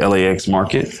the LAX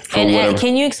market. And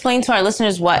can you explain to our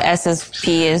listeners what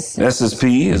SSP is?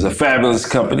 SSP is a fabulous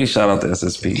company. Shout out to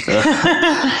SSP.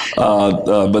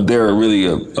 But they're really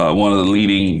one of the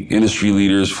leading industry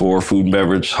leaders for food and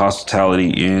beverage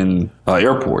hospitality in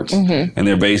airports. Mm-hmm. And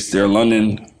they're a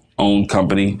London-owned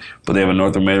company, but they have a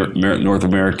North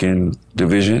American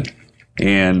division.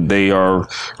 And they are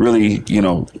really,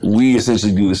 we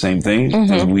essentially do the same thing.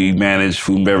 Mm-hmm. We manage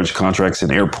food and beverage contracts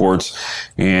in airports,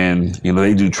 and,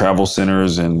 they do travel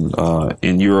centers and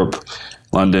in Europe,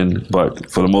 London.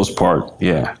 But for the most part,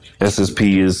 yeah,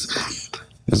 SSP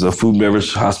is a food and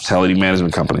beverage hospitality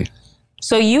management company.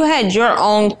 So you had your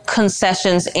own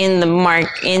concessions in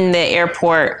the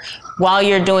airport while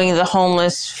you're doing the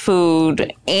homeless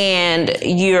food, and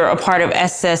you're a part of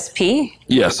SSP?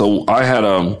 Yeah, so I had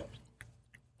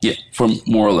from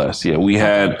more or less. Yeah, we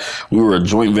were a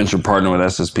joint venture partner with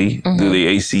SSP through the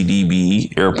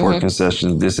ACDBE, Airport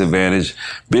Concessions Disadvantaged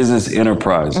Business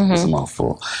Enterprise. It's a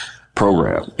mouthful.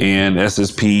 Program. And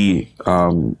SSP,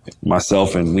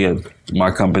 myself, and we had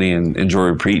my company and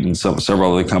Jory Preet and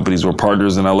several other companies were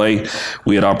partners in LA.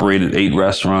 We had operated 8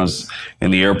 restaurants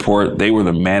in the airport. They were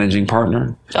the managing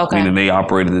partner. Okay. Meaning they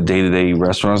operated the day-to-day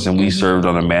restaurants, and we served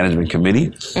on a management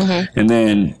committee. And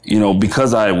then,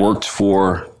 because I had worked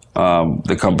for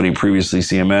the company previously,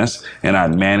 CMS, and I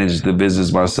managed the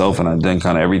business myself, and I'd done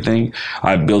kind of everything.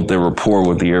 I built the rapport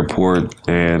with the airport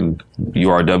and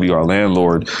URW, our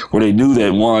landlord, where they knew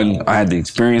that, one, I had the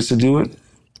experience to do it,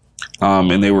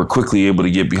 and they were quickly able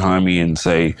to get behind me and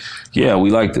say, yeah,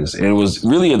 we like this. And it was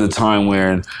really at the time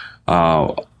where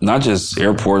not just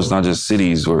airports, not just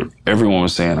cities, where everyone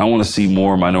was saying, I want to see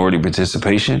more minority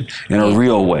participation in a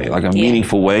real way, like a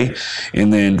meaningful way.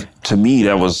 And then to me,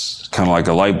 that was kind of like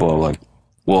a light bulb, like,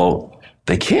 well,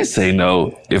 they can't say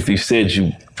no if you said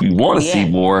you want to see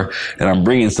more, and I'm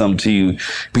bringing something to you,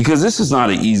 because this is not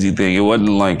an easy thing. It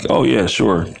wasn't like, oh yeah,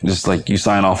 sure, just like you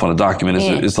sign off on a document.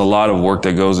 It's a lot of work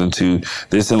that goes into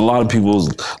this, and a lot of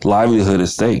people's livelihood at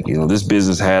stake. This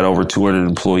business had over 200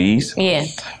 employees.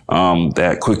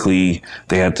 That quickly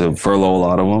they had to furlough a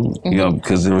lot of them,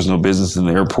 because there was no business in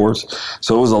the airports.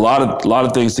 So it was a lot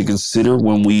of things to consider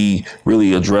when we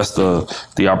really addressed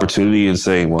the opportunity and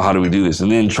saying, well, how do we do this?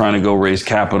 And then trying to go raise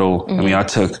capital. I mean,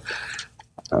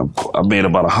 I made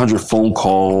about 100 phone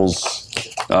calls,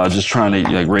 just trying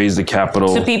to raise the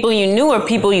capital. To people you knew or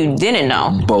people you didn't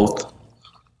know? Both.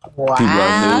 Wow. People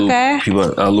I knew, okay. People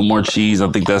a little more cheese. I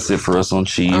think that's it for us on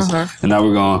cheese. And now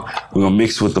we're gonna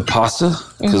mix with the pasta,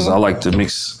 because I like to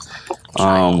mix.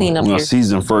 We're gonna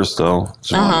season first though.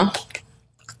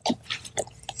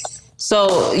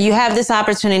 So you have this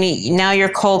opportunity. Now you're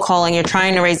cold calling. You're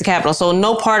trying to raise the capital. So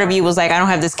no part of you was like, I don't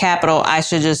have this capital, I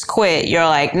should just quit. You're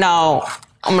like, no,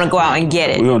 I'm going to go out and get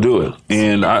it. We're going to do it.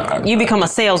 And you become a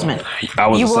salesman.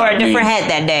 You wore a different hat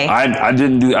that day.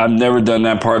 I've never done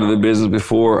that part of the business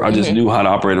before. I just knew how to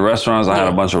operate the restaurants. I had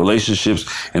a bunch of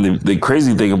relationships. And the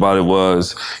crazy thing about it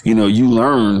was, you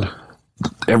learn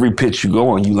every pitch you go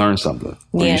on, you learn something.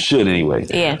 Or you should anyway.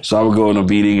 So I would go in a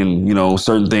meeting and,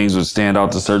 certain things would stand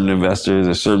out to certain investors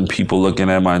or certain people looking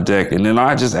at my deck. And then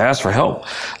I just asked for help.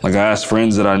 Like I asked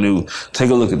friends that I knew, take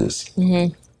a look at this.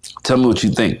 Tell me what you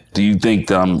think. Do you think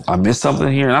that I missed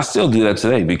something here? And I still do that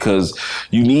today, because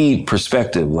you need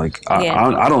perspective. Like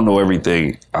I don't know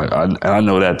everything. I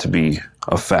know that to be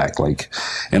a fact.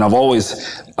 And I've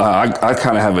always, I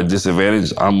kind of have a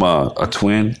disadvantage. I'm a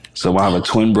twin. So I have a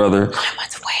twin brother. I'm a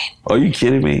twin. Are you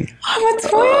kidding me? I'm a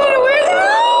twin. Where's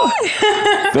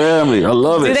that? Family. I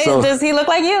love it. Does he look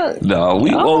like you?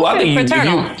 No. I think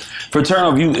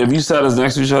fraternal. If you sat us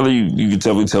next to each other, you could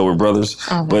definitely tell we're brothers.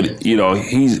 But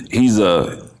he's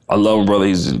a loving brother.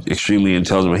 He's extremely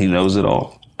intelligent. He knows it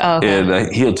all,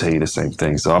 and he'll tell you the same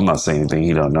thing. So I'm not saying anything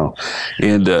he don't know.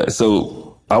 And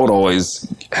so I would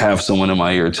always have someone in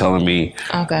my ear telling me,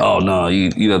 "Oh no, you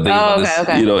think about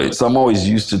this." So I'm always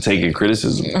used to taking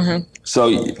criticism.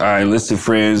 So I enlisted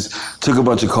friends, took a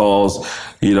bunch of calls,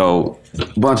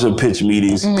 bunch of pitch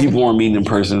meetings. People weren't meeting in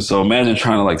person. So imagine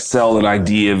trying to sell an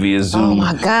idea via Zoom. Oh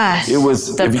my gosh. It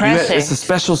was, it's a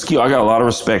special skill. I got a lot of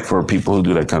respect for people who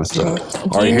do that kind of stuff.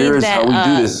 All right, here's how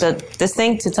we do this. This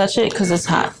thing to touch it, because it's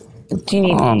hot. Do you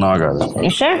need Oh, no, I got it. You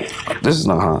sure? This is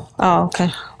not hot. Oh, okay.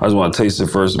 I just want to taste it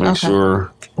first to make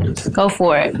sure. Go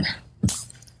for it.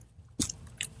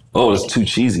 Oh, it's too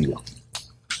cheesy.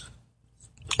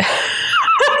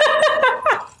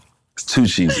 It's too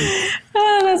cheesy.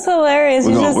 Oh, that's hilarious.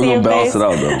 We're gonna balance it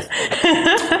out though.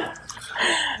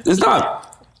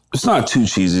 It's not too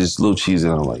cheesy. It's a little cheesy.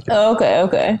 I don't like it. Oh,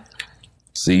 okay.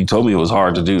 See, you told me it was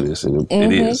hard to do this. It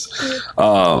is.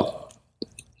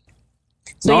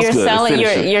 So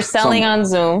you're selling on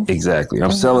Zoom. Exactly.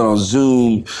 I'm selling on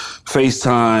Zoom,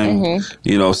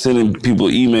 FaceTime, sending people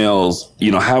emails,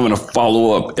 having to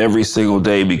follow up every single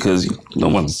day, because no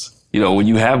one's, when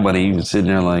you have money, you're sitting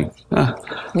there like, I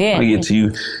get to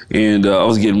you. And I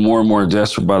was getting more and more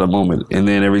desperate by the moment. And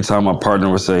then every time my partner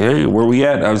would say, hey, where we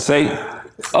at? I would say,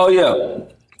 oh, yeah.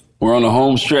 we're on the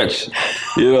home stretch.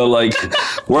 You know, like,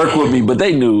 work with me. But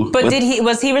they knew. But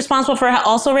was he responsible for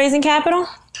also raising capital?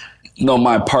 No,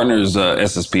 my partner's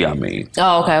SSP I made.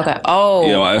 Oh, okay. Oh.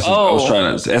 You know, I was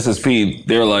trying to, SSP,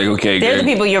 they're like, okay. They're the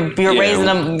people you're raising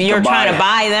them, you're trying to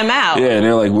buy them out. Yeah, and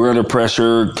they're like, we're under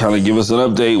pressure, kind of give us an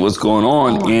update, what's going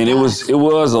on. And it was a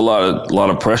lot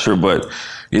of pressure, but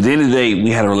at the end of the day,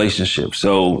 we had a relationship.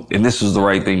 So, and this was the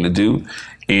right thing to do.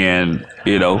 And,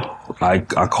 you know, I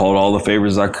called all the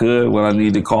favors I could when I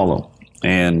needed to call them.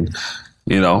 And,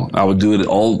 you know, I would do it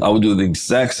the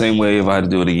exact same way if I had to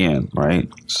do it again, right?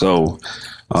 So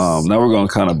now we're going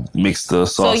to kind of mix the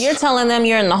sauce. So you're telling them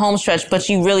you're in the home stretch, but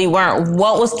you really weren't.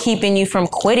 What was keeping you from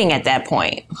quitting at that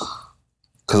point?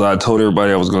 Because I told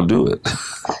everybody I was going to do it.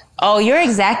 Oh, you're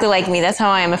exactly like me. That's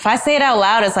how I am. If I say it out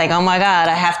loud, it's like, oh my God,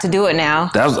 I have to do it now.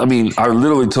 I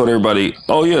literally told everybody,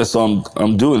 oh yeah, so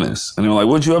I'm doing this. And they're like,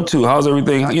 what you up to? How's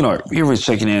everything? You know, everybody's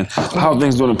checking in. How are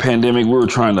things during the pandemic? We were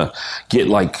trying to get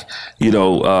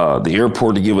the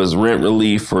airport to give us rent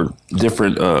relief for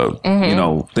different, you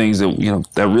know, things that, you know,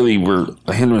 that really were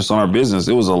a hindrance on our business.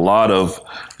 It was a lot of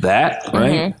that,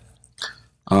 right?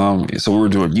 So we were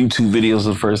doing YouTube videos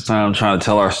the first time, trying to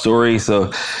tell our story.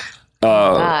 So,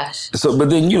 but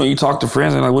then, you know, you talk to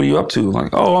friends and like, what are you up to? Like,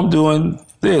 oh, I'm doing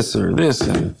this or this.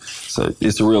 And so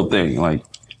it's a real thing. Like,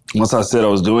 once I said I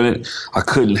was doing it, I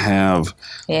couldn't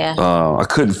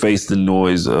face the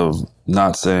noise of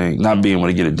not being able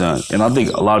to get it done. And I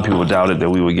think a lot of people doubted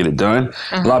that we would get it done.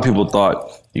 A lot of people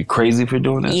thought, you crazy for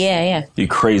doing this? Yeah. You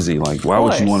crazy. Like, why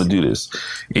would you want to do this?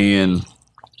 And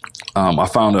I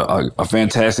found a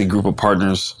fantastic group of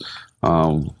partners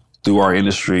through our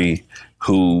industry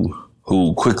who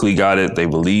quickly got it. They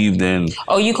believed in.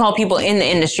 Oh, you call people in the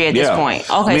industry at this point.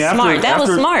 Okay, smart. That was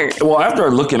smart. Well, after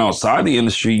looking outside the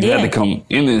industry, you had to come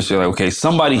in the industry. Like, okay,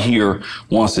 somebody here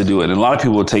wants to do it. And a lot of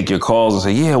people will take your calls and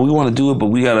say, yeah, we want to do it, but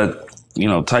we got to, you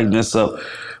know, tighten this up.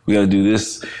 We got to do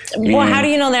this. Well, how do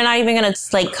you know they're not even going to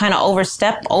like kind of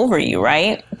overstep over you,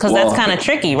 right? Because that's kind of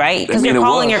tricky, right? Because you're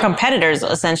calling your competitors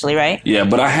essentially, right? Yeah,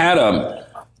 but I had a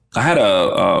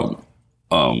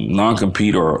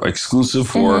non-compete or exclusive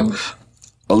for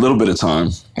a little bit of time.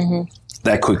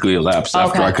 That quickly elapsed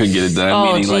after I couldn't get it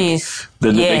done. Meaning,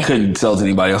 they couldn't sell to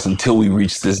anybody else until we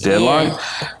reached this deadline.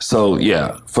 So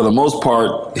yeah, for the most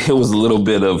part, it was a little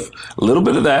bit of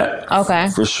that. Okay,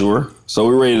 for sure. So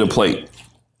we're ready to plate.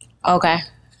 Okay.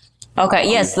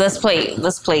 Yes, let's plate.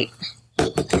 We'll plate.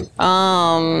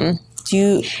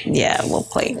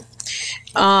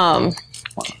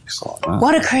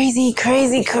 What a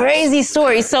crazy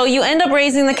story. So you end up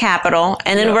raising the capital,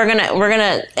 and then we're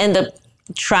gonna end up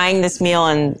trying this meal,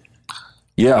 and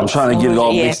I'm trying to get it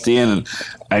all mixed in. And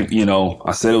I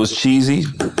said it was cheesy,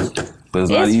 but it's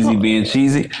not easy being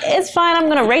cheesy. It's fine. I'm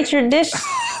gonna rate your dish.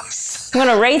 I'm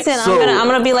gonna rate it. So, I'm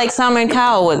gonna be like Simon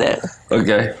Cowell with it.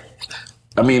 Okay.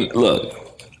 I mean, look,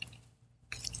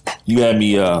 you had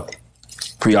me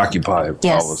preoccupied.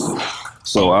 Yes.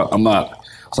 So I'm not.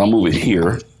 So I'll move it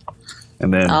here,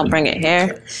 and then I'll bring it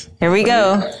here. Here we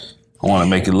go. I want to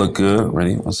make it look good.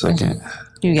 Ready? 1 second.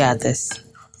 You got this.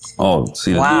 Oh,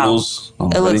 see the noodles?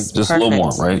 It looks just perfect. A little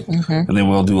more, right? And then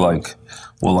we'll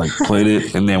plate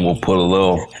it, and then we'll put a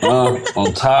little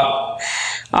on top.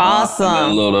 Awesome.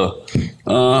 And a little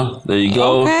there you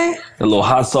go. Okay. A little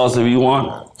hot sauce if you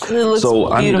want. It looks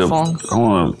beautiful.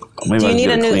 Do you need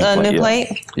a new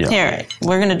plate? Yeah. Here,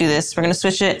 we're gonna do this. We're gonna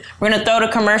switch it. We're gonna throw to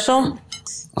commercial.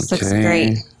 This looks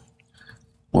great.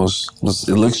 Well, it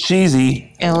looks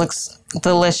cheesy. It looks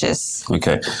delicious.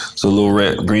 Okay, so a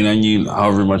little green onion,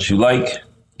 however much you like.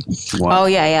 Oh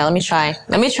yeah. Let me try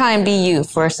and be you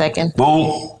for a second.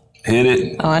 Boom, hit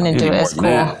it. Oh, I didn't do it. It's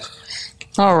cool.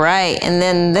 All right, and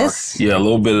then this. Yeah, a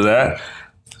little bit of that.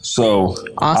 So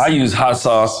awesome. I use hot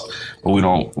sauce, but we're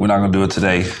not gonna do it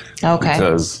today. Okay.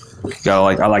 Because I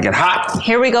like it hot.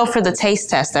 Here we go for the taste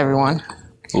test, everyone.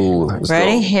 Ooh,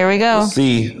 ready? Go. Here we go. Let's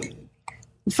see.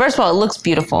 First of all, it looks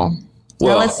beautiful.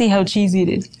 Well, now let's see how cheesy it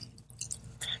is.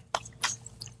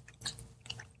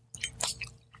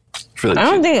 I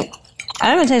don't think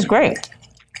it tastes great.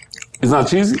 It's not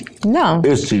cheesy? No.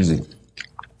 It's cheesy.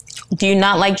 Do you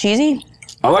not like cheesy?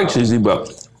 I like cheesy,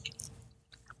 but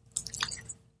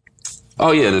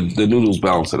oh yeah, the noodles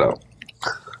balance it out.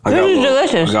 This is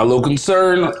delicious. I got a little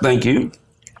concern. Thank you.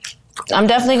 I'm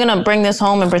definitely gonna bring this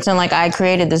home and pretend like I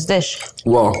created this dish.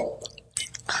 Well,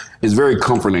 it's very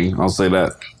comforting. I'll say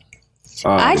that.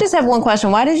 I just have one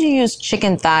question. Why did you use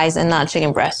chicken thighs and not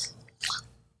chicken breasts?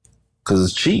 Because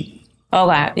it's cheap.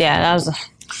 Okay, yeah, that was.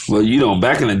 Well,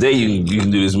 back in the day, you can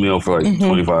do this meal for like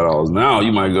 $25. Now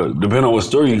you might go, depending on what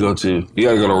store you go to, you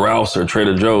gotta go to Ralph's or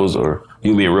Trader Joe's, or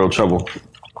you'll be in real trouble.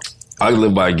 I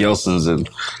live by Gelson's, and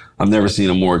I've never seen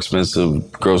a more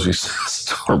expensive grocery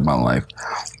store in my life.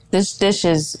 This dish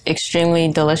is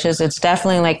extremely delicious. It's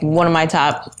definitely like one of my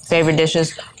top favorite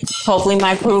dishes. Hopefully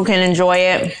my crew can enjoy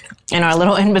it in our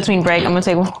little in-between break. I'm going to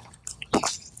take one.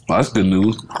 Well, that's good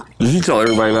news. Did you tell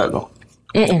everybody that, though?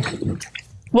 Mm-mm.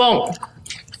 Well,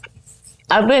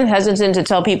 I've been hesitant to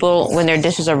tell people when their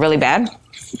dishes are really bad.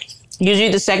 Usually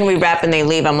the second we wrap and they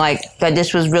leave, I'm like, that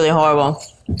dish was really horrible.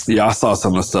 Yeah, I saw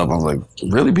some of the stuff. I was like,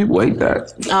 really? People hate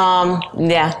that?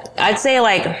 Yeah. I'd say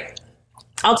like,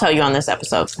 I'll tell you on this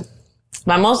episode.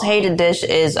 My most hated dish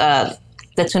is the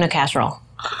tuna casserole.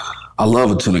 I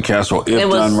love a tuna casserole if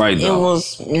done right, though.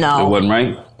 No. It wasn't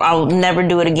right? I'll never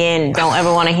do it again. Don't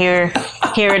ever want to hear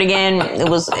it again. It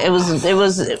was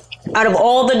out of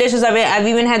all the dishes I've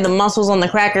even had the mussels on the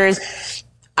crackers.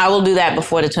 I will do that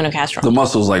before the tuna casserole. The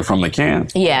mussels like from the can?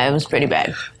 Yeah, it was pretty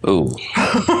bad. Ooh.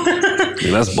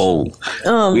 Yeah, that's bold.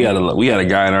 We had a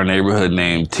guy in our neighborhood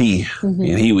named T, and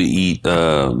he would eat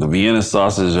the Vienna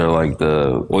sausage or like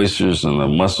the oysters and the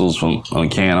mussels from on the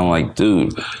can. I'm like,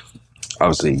 dude,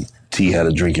 obviously T had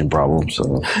a drinking problem,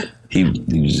 so he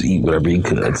just eat whatever he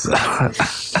could. So.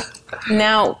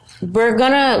 Now, we're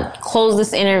going to close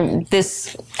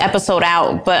this episode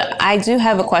out, but I do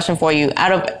have a question for you.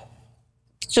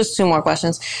 Just two more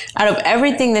questions. Out of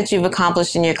everything that you've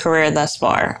accomplished in your career thus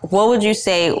far, what would you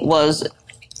say was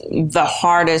the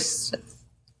hardest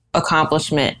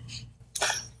accomplishment?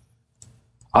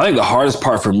 I think the hardest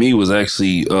part for me was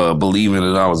actually believing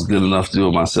that I was good enough to do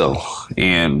it myself.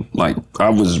 And like I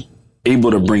was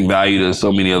able to bring value to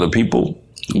so many other people.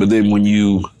 But then when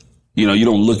you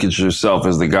don't look at yourself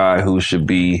as the guy who should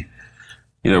be,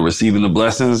 receiving the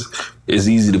blessings, it's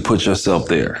easy to put yourself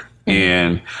there.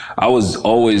 And I was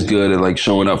always good at like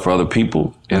showing up for other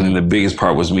people. And then the biggest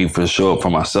part was me to show up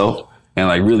for myself and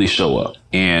like really show up.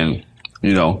 And,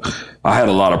 I had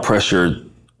a lot of pressure,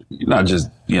 not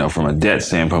just, from a debt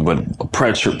standpoint, but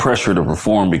pressure to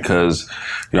perform because,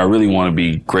 I really want to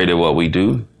be great at what we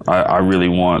do. I really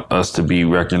want us to be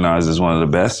recognized as one of the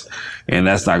best. And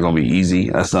that's not going to be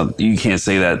easy. You can't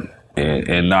say that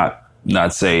and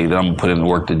not say that I'm going to put in the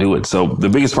work to do it. So the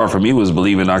biggest part for me was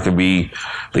believing I could be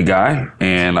the guy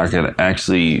and I could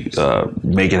actually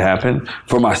make it happen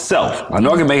for myself. I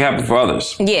know I can make it happen for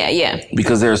others. Yeah.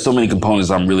 Because there are so many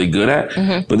components I'm really good at,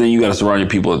 but then you got to surround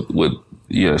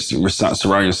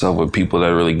yourself with people that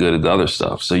are really good at the other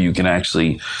stuff. So you can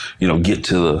actually, get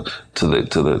to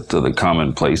the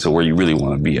common place of where you really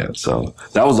want to be at. So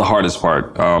that was the hardest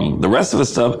part. The rest of the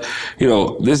stuff,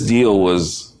 this deal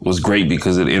was great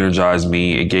because it energized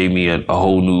me. It gave me a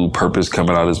whole new purpose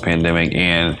coming out of this pandemic.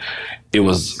 And it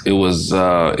was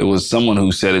someone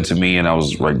who said it to me, and I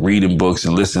was like reading books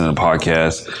and listening to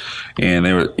podcasts. And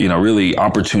they were, really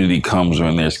opportunity comes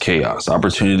when there's chaos.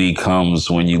 Opportunity comes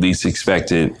when you least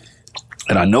expect it.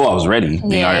 And I know I was ready.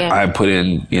 I put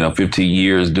in, 15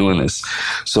 years doing this.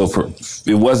 So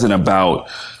it wasn't about,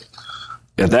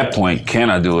 at that point, can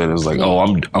I do it? It was like,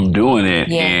 I'm doing it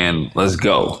and let's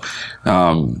go.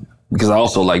 Because I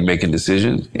also like making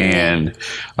decisions and,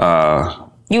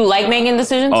 you like making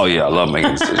decisions? Oh yeah, I love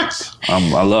making decisions.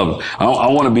 I love it. I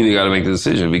want to be the guy to make the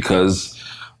decision because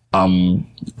I'm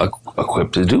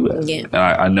equipped to do it. Yeah. And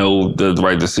I know the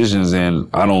right decisions, and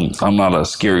I'm not a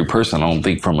scary person. I don't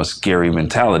think from a scary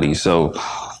mentality. So,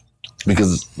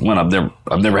 because I've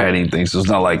never had anything, so it's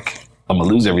not like I'm gonna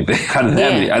lose everything. I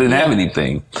didn't have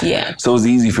anything. Yeah. So it's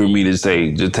easy for me to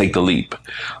say, just take the leap.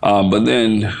 But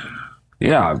then,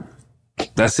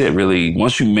 that's it really.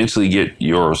 Once you mentally get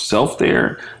yourself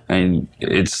there, and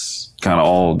it's kind of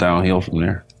all downhill from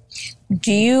there.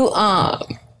 Do you,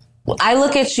 I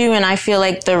look at you and I feel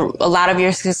like a lot of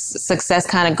your success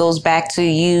kind of goes back to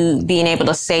you being able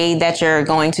to say that you're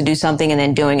going to do something and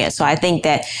then doing it. So I think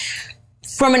that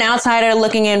from an outsider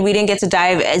looking in, we didn't get to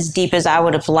dive as deep as I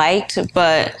would have liked,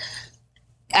 but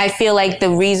I feel like the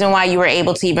reason why you were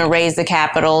able to even raise the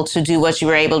capital to do what you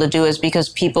were able to do is because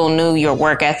people knew your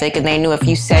work ethic and they knew if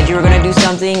you said you were going to do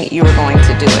something, you were going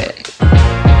to do it.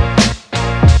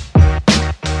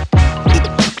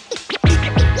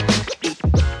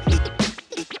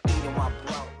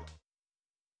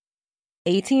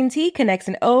 AT&T connects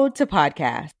an ode to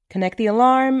podcast. Connect the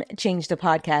alarm, change the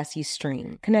podcast you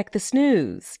stream. Connect the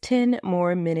snooze, 10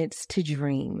 more minutes to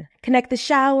dream. Connect the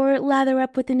shower, lather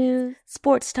up with the news,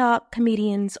 sports talk,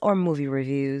 comedians, or movie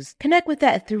reviews. Connect with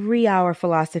that 3-hour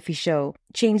philosophy show.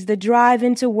 Change the drive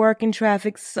into work and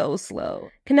traffic so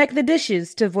slow. Connect the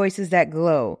dishes to voices that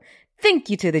glow. Thank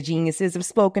you to the geniuses of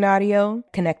spoken audio.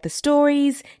 Connect the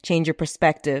stories, change your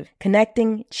perspective.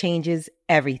 Connecting changes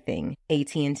everything.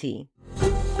 AT&T.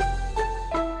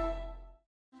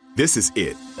 This is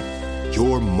it.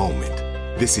 Your moment.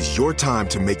 This is your time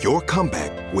to make your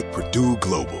comeback with Purdue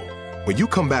Global. When you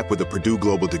come back with a Purdue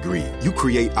Global degree, you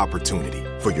create opportunity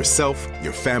for yourself,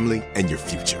 your family, and your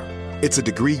future. It's a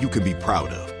degree you can be proud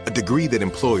of, a degree that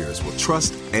employers will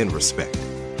trust and respect.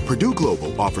 Purdue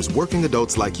Global offers working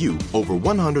adults like you over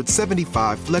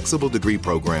 175 flexible degree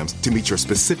programs to meet your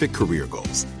specific career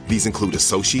goals. These include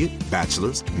associate,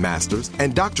 bachelor's, master's,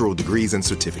 and doctoral degrees and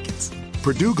certificates.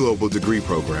 Purdue Global degree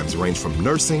programs range from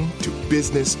nursing to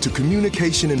business to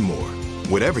communication and more.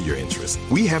 Whatever your interest,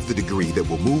 we have the degree that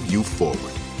will move you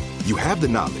forward. You have the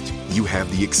knowledge, you have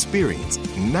the experience.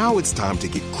 Now it's time to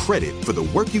get credit for the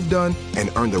work you've done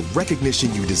and earn the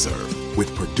recognition you deserve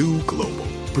with Purdue Global,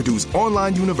 Purdue's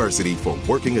online university for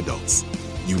working adults.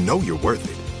 You know you're worth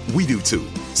it. We do too.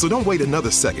 So don't wait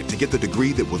another second to get the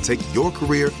degree that will take your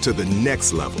career to the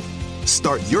next level.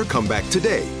 Start your comeback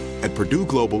today at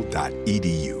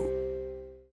purdueglobal.edu.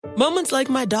 Moments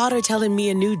like my daughter telling me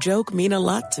a new joke mean a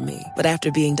lot to me. But after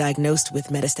being diagnosed with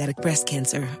metastatic breast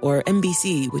cancer, or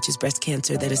MBC, which is breast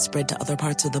cancer that is spread to other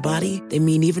parts of the body, they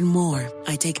mean even more.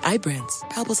 I take Ibrance,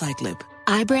 palbociclib.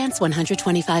 Ibrance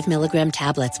 125 milligram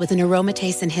tablets with an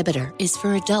aromatase inhibitor is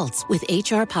for adults with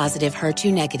HR-positive,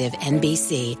 HER2-negative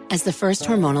MBC as the first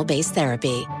hormonal-based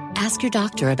therapy. Ask your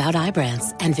doctor about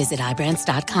Ibrance and visit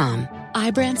Ibrance.com.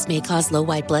 Ibrance may cause low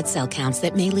white blood cell counts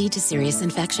that may lead to serious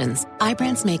infections.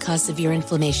 Ibrance may cause severe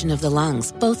inflammation of the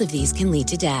lungs. Both of these can lead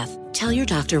to death. Tell your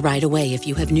doctor right away if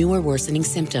you have new or worsening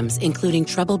symptoms, including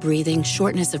trouble breathing,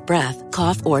 shortness of breath,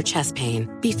 cough, or chest pain.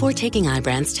 Before taking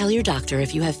Ibrance, tell your doctor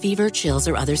if you have fever, chills,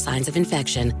 or other signs of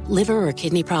infection, liver or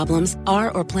kidney problems,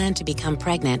 are or plan to become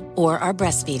pregnant, or are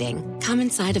breastfeeding. Common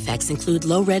side effects include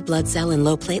low red blood cell and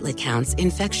low platelet counts,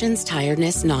 infections,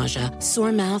 tiredness, nausea,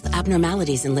 sore mouth,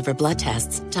 abnormalities in liver blood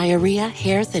tests, diarrhea,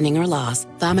 hair thinning or loss,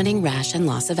 vomiting, rash, and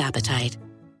loss of appetite.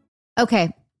 Okay.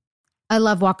 I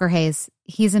love Walker Hayes.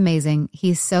 He's amazing.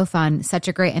 He's so fun, such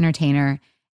a great entertainer.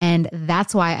 And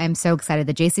that's why I'm so excited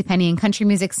that JCPenney and country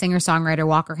music singer-songwriter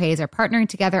Walker Hayes are partnering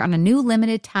together on a new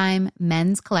limited time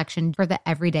men's collection for the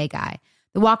everyday guy.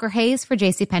 The Walker Hayes for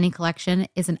JCPenney collection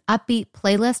is an upbeat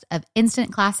playlist of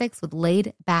instant classics with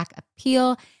laid-back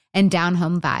appeal and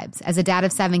down-home vibes. As a dad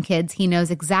of 7 kids, he knows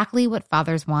exactly what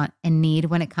fathers want and need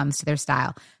when it comes to their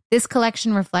style. This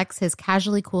collection reflects his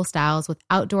casually cool styles with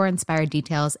outdoor-inspired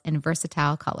details and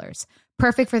versatile colors.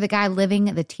 Perfect for the guy living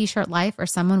the t-shirt life or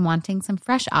someone wanting some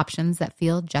fresh options that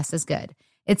feel just as good.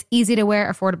 It's easy to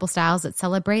wear, affordable styles that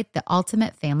celebrate the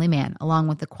ultimate family man, along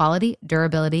with the quality,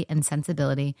 durability, and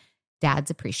sensibility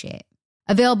dads appreciate.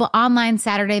 Available online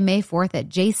Saturday, May 4th at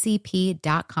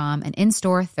jcp.com and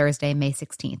in-store Thursday, May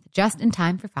 16th, just in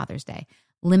time for Father's Day.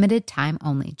 Limited time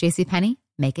only. JCPenney,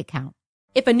 make it count.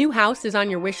 If a new house is on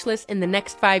your wish list in the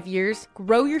next 5 years,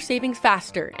 grow your savings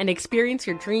faster and experience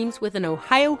your dreams with an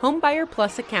Ohio Homebuyer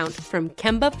Plus account from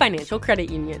Kemba Financial Credit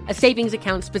Union. A savings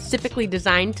account specifically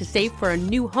designed to save for a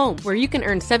new home, where you can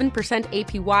earn 7%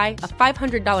 APY, a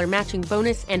 $500 matching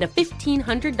bonus, and a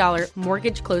 $1,500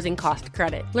 mortgage closing cost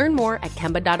credit. Learn more at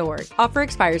Kemba.org. Offer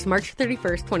expires March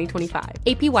 31st, 2025.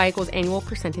 APY equals annual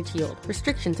percentage yield.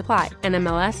 Restrictions apply.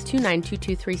 NMLS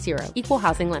 292230. Equal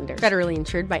housing lender. Federally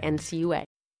insured by NCUA.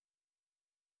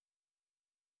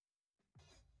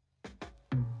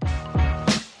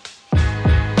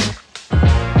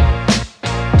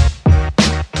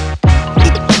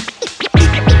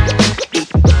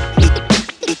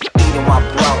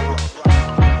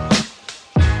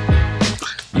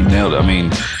 You nailed it. I mean,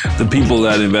 the people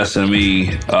that invested in me,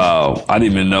 I didn't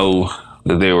even know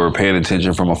that they were paying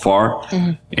attention from afar.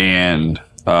 Mm-hmm. And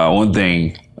one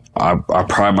thing I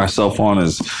pride myself on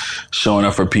is showing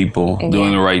up for people,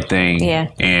 doing the right thing,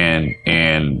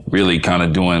 and really kind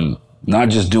of doing, not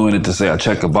just doing it to say I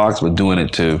check a box, but doing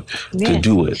it to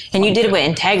do it. And you did it with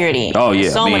integrity. Oh yeah,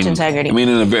 so much integrity. I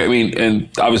mean, and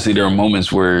obviously there are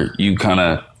moments where you kind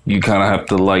of have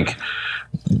to like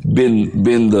bend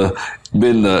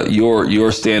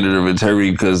your standard of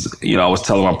integrity, because I was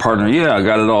telling my partner, I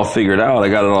got it all figured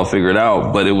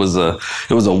out, but it was a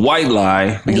white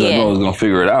lie, because I know I was gonna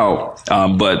figure it out.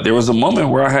 But there was a moment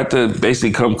where I had to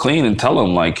basically come clean and tell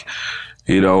him, like,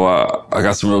 I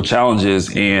got some real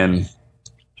challenges, and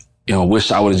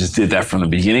wish I would have just did that from the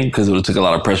beginning, because it would have took a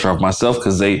lot of pressure off myself,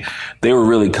 because they were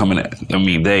really coming at,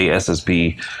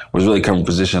 SSP was really coming in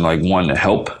position, like, one, to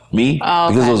help me,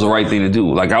 because it was the right thing to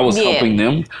do. Like, I was helping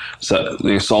them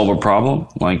solve a problem,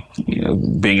 like,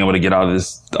 being able to get out of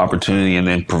this opportunity and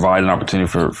then provide an opportunity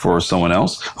for someone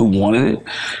else who wanted it.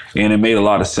 And it made a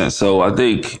lot of sense. So I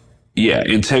think,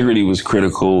 integrity was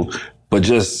critical, but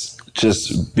just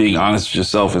being honest with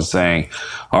yourself and saying,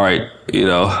 all right,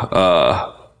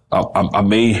 I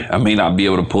may not be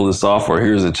able to pull this off, or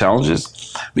here's the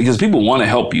challenges, because people want to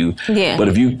help you. Yeah. But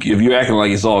if you're acting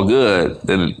like it's all good,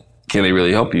 then can they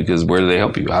really help you? Because where do they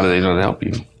help you? How do they know to help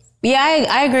you? Yeah,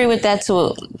 I agree with that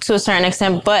to a certain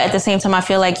extent, but at the same time, I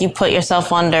feel like you put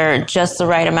yourself under just the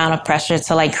right amount of pressure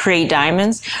to like create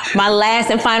diamonds. My last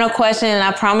and final question, and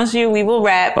I promise you, we will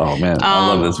wrap. Oh man, I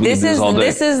love this. We can do this all day.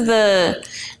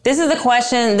 This is the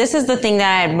question. This is the thing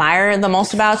that I admire the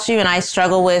most about you, and I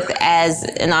struggle with as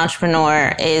an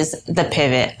entrepreneur is the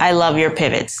pivot. I love your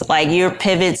pivots. Like your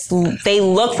pivots, they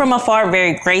look from afar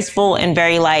very graceful and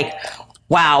very like,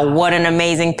 wow, what an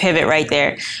amazing pivot right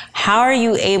there. How are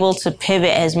you able to pivot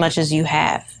as much as you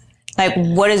have? Like,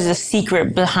 what is the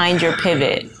secret behind your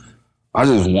pivot? I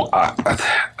just want,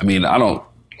 I mean, I don't,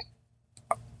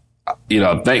 you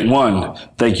know,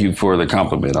 thank you for the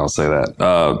compliment. I'll say that.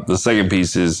 The second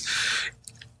piece is,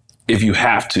 if you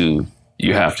have to,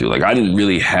 you have to. Like, I didn't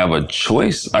really have a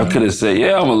choice. I could have said,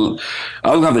 yeah, I was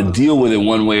going to have to deal with it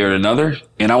one way or another.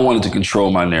 And I wanted to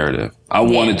control my narrative. I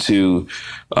wanted to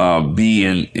be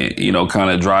in, you know,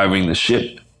 kind of driving the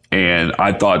ship. And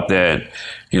I thought that,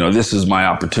 you know, this is my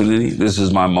opportunity. This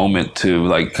is my moment to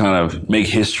like kind of make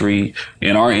history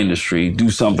in our industry, do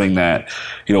something that,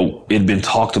 you know, it'd been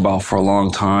talked about for a long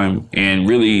time. And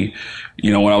really,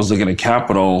 you know, when I was looking at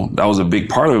capital, that was a big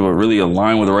part of it, really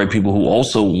align with the right people who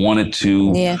also wanted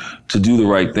to do the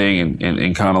right thing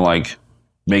and kind of like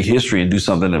make history and do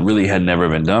something that really had never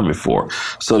been done before.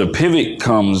 So the pivot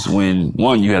comes when,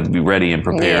 one, you have to be ready and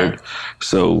prepared. Yeah.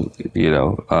 So, you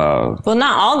know, well,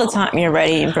 not all the time you're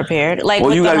ready and prepared. Like, well,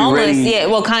 with you the homeless, ready, yeah,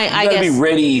 well, I guess. You gotta be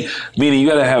ready, meaning you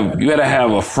gotta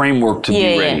have a framework to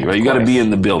be ready, right? You gotta be in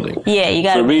the building. Yeah, you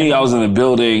gotta. For me, I was in the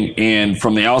building, and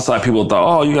from the outside, people thought,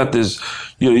 oh, you got this,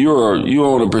 you know, you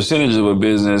own a percentage of a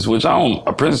business, which I own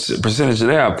a percentage of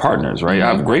that. I have partners, right? I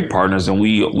have great partners, and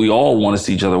we all want to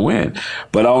see each other win.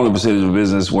 But I own a percentage of a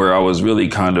business where I was really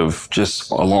kind of just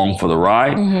along for the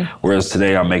ride, whereas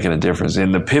today I'm making a difference.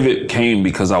 And the pivot came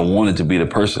because I wanted to be the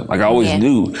person. Like, I always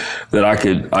knew that I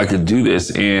could do this,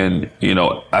 and you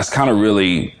know, that's kind of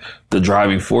really the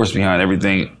driving force behind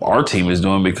everything our team is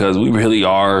doing, because we really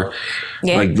are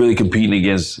like really competing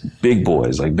against big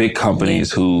boys, like big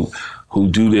companies who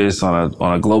do this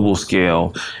on a global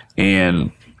scale.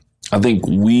 And I think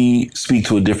we speak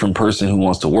to a different person who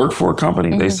wants to work for a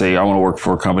company. They say, I want to work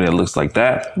for a company that looks like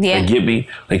that. They get me.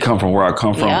 They come from where I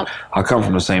come from. I come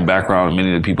from the same background as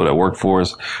many of the people that work for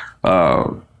us.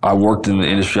 I worked in the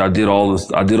industry. I did all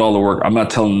the work. I'm not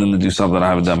telling them to do something I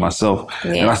haven't done myself,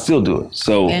 and I still do it.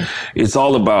 So it's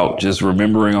all about just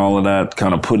remembering all of that,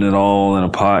 kind of putting it all in a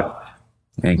pot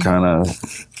and kind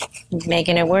of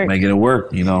making it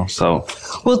work, you know. So,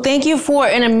 well, thank you for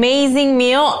an amazing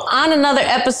meal on another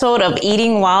episode of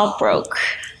Eating While Broke.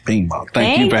 Thank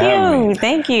you for having me.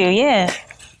 Thank you. Yeah.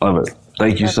 Love it.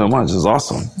 Thank you so much. It's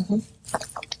awesome. You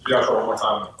gotta one more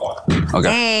time. Okay.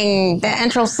 Dang, that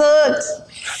intro sucked.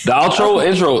 The outro.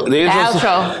 Okay. The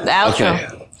outro.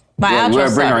 Okay. My outro we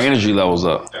gotta bring sucked. our energy levels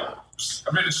up. Yeah.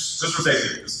 I mean, it's just for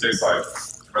safety. It's like.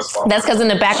 That's because in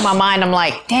the back of my mind, I'm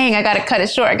like, dang, I gotta cut it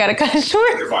short.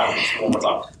 You're fine. One more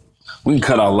time. We can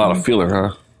cut out a lot of filler,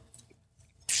 huh?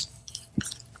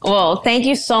 Well, thank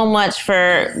you so much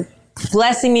for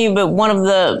blessing me with one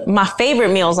of my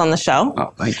favorite meals on the show.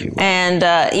 Oh, thank you. And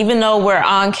even though we're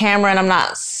on camera and I'm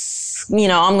not, you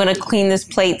know, I'm going to clean this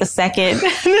plate the second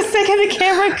the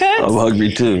camera cuts. I'm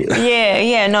hungry too.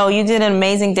 Yeah. No, you did an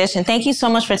amazing dish. And thank you so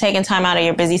much for taking time out of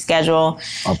your busy schedule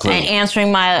and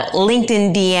answering my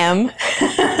LinkedIn DM.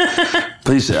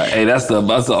 Please, hey, that's the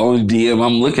only DM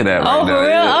I'm looking at right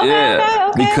now. For real?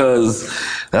 Okay. Because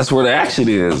that's where the action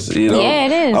is, you know? Yeah,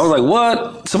 it is. I was like,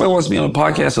 what? Somebody wants me on a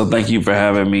podcast, so thank you for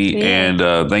having me, and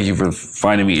thank you for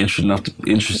finding me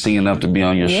interesting enough to be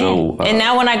on your show. And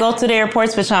now when I go to the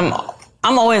airports, which I'm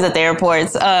always at the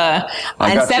airports,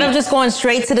 instead of just going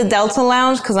straight to the Delta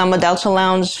Lounge, because I'm a Delta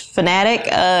Lounge fanatic,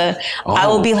 I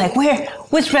will be like,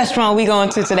 which restaurant are we going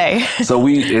to today? So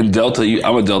we, in Delta,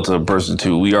 I'm a Delta person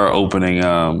too. We are opening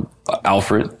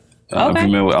Alfred. I'm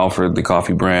familiar with Alfred, the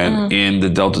coffee brand, in the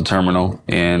Delta Terminal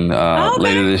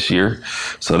later this year.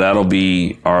 So that'll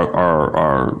be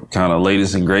our kind of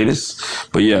latest and greatest.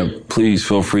 But yeah, please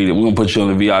feel free. We're going to put you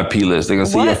on the VIP list. They're going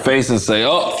to see your face and say,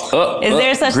 Is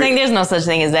there such thing? There's no such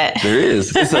thing as that. There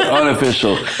is. It's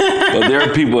unofficial. But there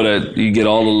are people that you get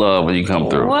all the love when you come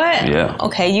through. What? Yeah.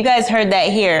 Okay, you guys heard that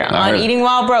here on Eating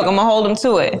While Broke. I'm going to hold them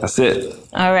to it. That's it.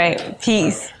 All right.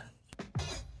 Peace.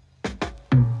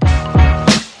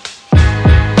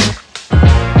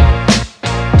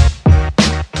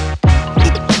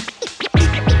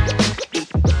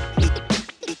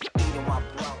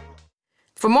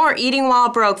 For more Eating While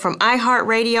Broke from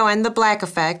iHeartRadio and The Black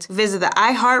Effect, visit the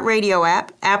iHeartRadio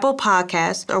app, Apple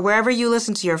Podcasts, or wherever you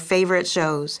listen to your favorite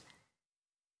shows.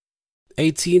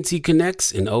 AT&T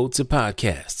connects an ode to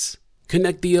podcasts.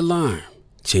 Connect the alarm.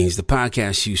 Change the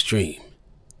podcast you stream.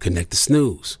 Connect the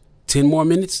snooze. 10 more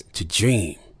minutes to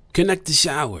dream. Connect the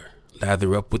shower.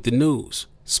 Lather up with the news,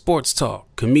 sports talk,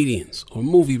 comedians, or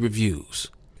movie reviews.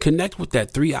 Connect with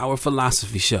that 3-hour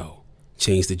philosophy show.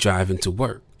 Change the drive into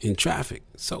work in traffic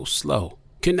so slow.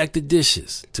 Connect the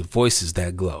dishes to voices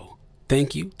that glow.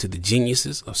 Thank you to the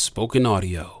geniuses of spoken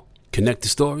audio. Connect the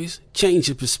stories, change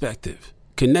your perspective.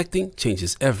 Connecting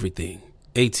changes everything.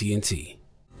 AT&T.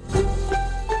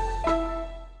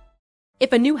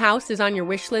 If a new house is on your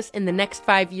wish list in the next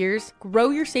 5 years,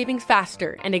 grow your savings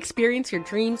faster and experience your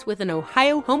dreams with an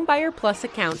Ohio Homebuyer Plus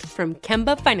account from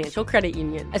Kemba Financial Credit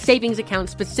Union. A savings account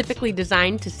specifically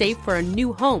designed to save for a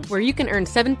new home, where you can earn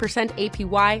 7%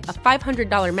 APY, a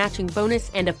 $500 matching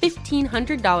bonus, and a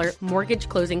 $1,500 mortgage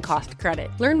closing cost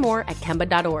credit. Learn more at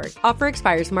Kemba.org. Offer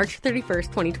expires March 31st,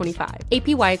 2025.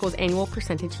 APY equals annual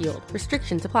percentage yield.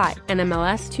 Restrictions apply.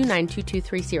 NMLS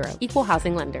 292230. Equal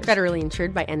housing lender. Federally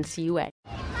insured by NCUA.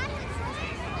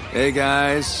 Hey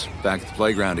guys, back at the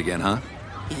playground again, huh?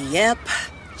 Yep.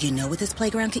 You know what this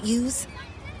playground could use?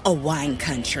 A wine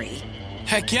country.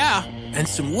 Heck yeah, and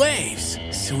some waves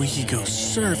so we could go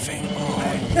surfing.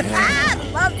 Oh,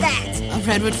 yeah. Love that. A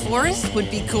redwood forest would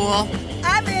be cool.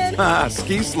 I'm in.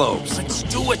 Ski slopes. Let's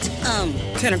do it.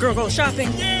 Can a girl go shopping?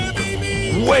 Yeah,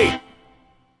 baby. Wait.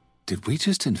 Did we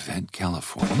just invent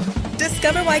California?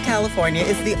 Discover why California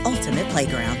is the ultimate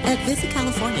playground at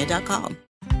visitcalifornia.com.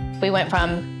 We went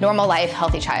from normal life,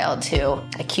 healthy child to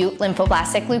acute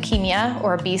lymphoblastic leukemia,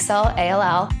 or B-cell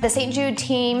ALL. The St. Jude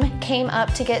team came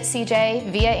up to get CJ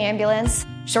via ambulance.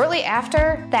 Shortly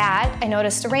after that, I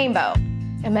noticed a rainbow.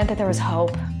 It meant that there was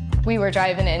hope. We were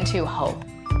driving into hope.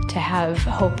 To have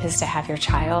hope is to have your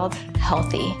child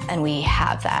healthy, and we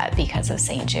have that because of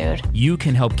St. Jude. You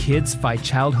can help kids fight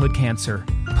childhood cancer.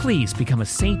 Please become a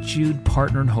St. Jude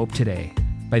Partner in Hope today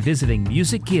by visiting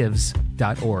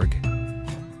musicgives.org.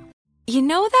 You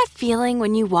know that feeling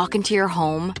when you walk into your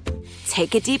home,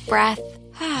 take a deep breath,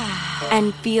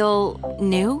 and feel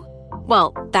new?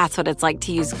 Well, that's what it's like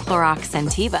to use Clorox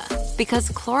Scentiva. Because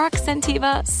Clorox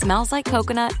Scentiva smells like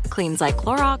coconut, cleans like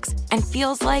Clorox, and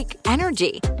feels like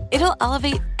energy. It'll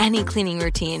elevate any cleaning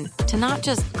routine to not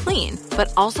just clean,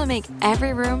 but also make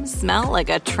every room smell like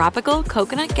a tropical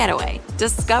coconut getaway.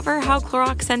 Discover how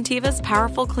Clorox Scentiva's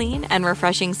powerful clean and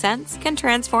refreshing scents can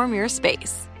transform your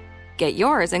space. Get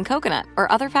yours in coconut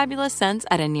or other fabulous scents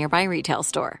at a nearby retail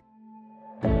store.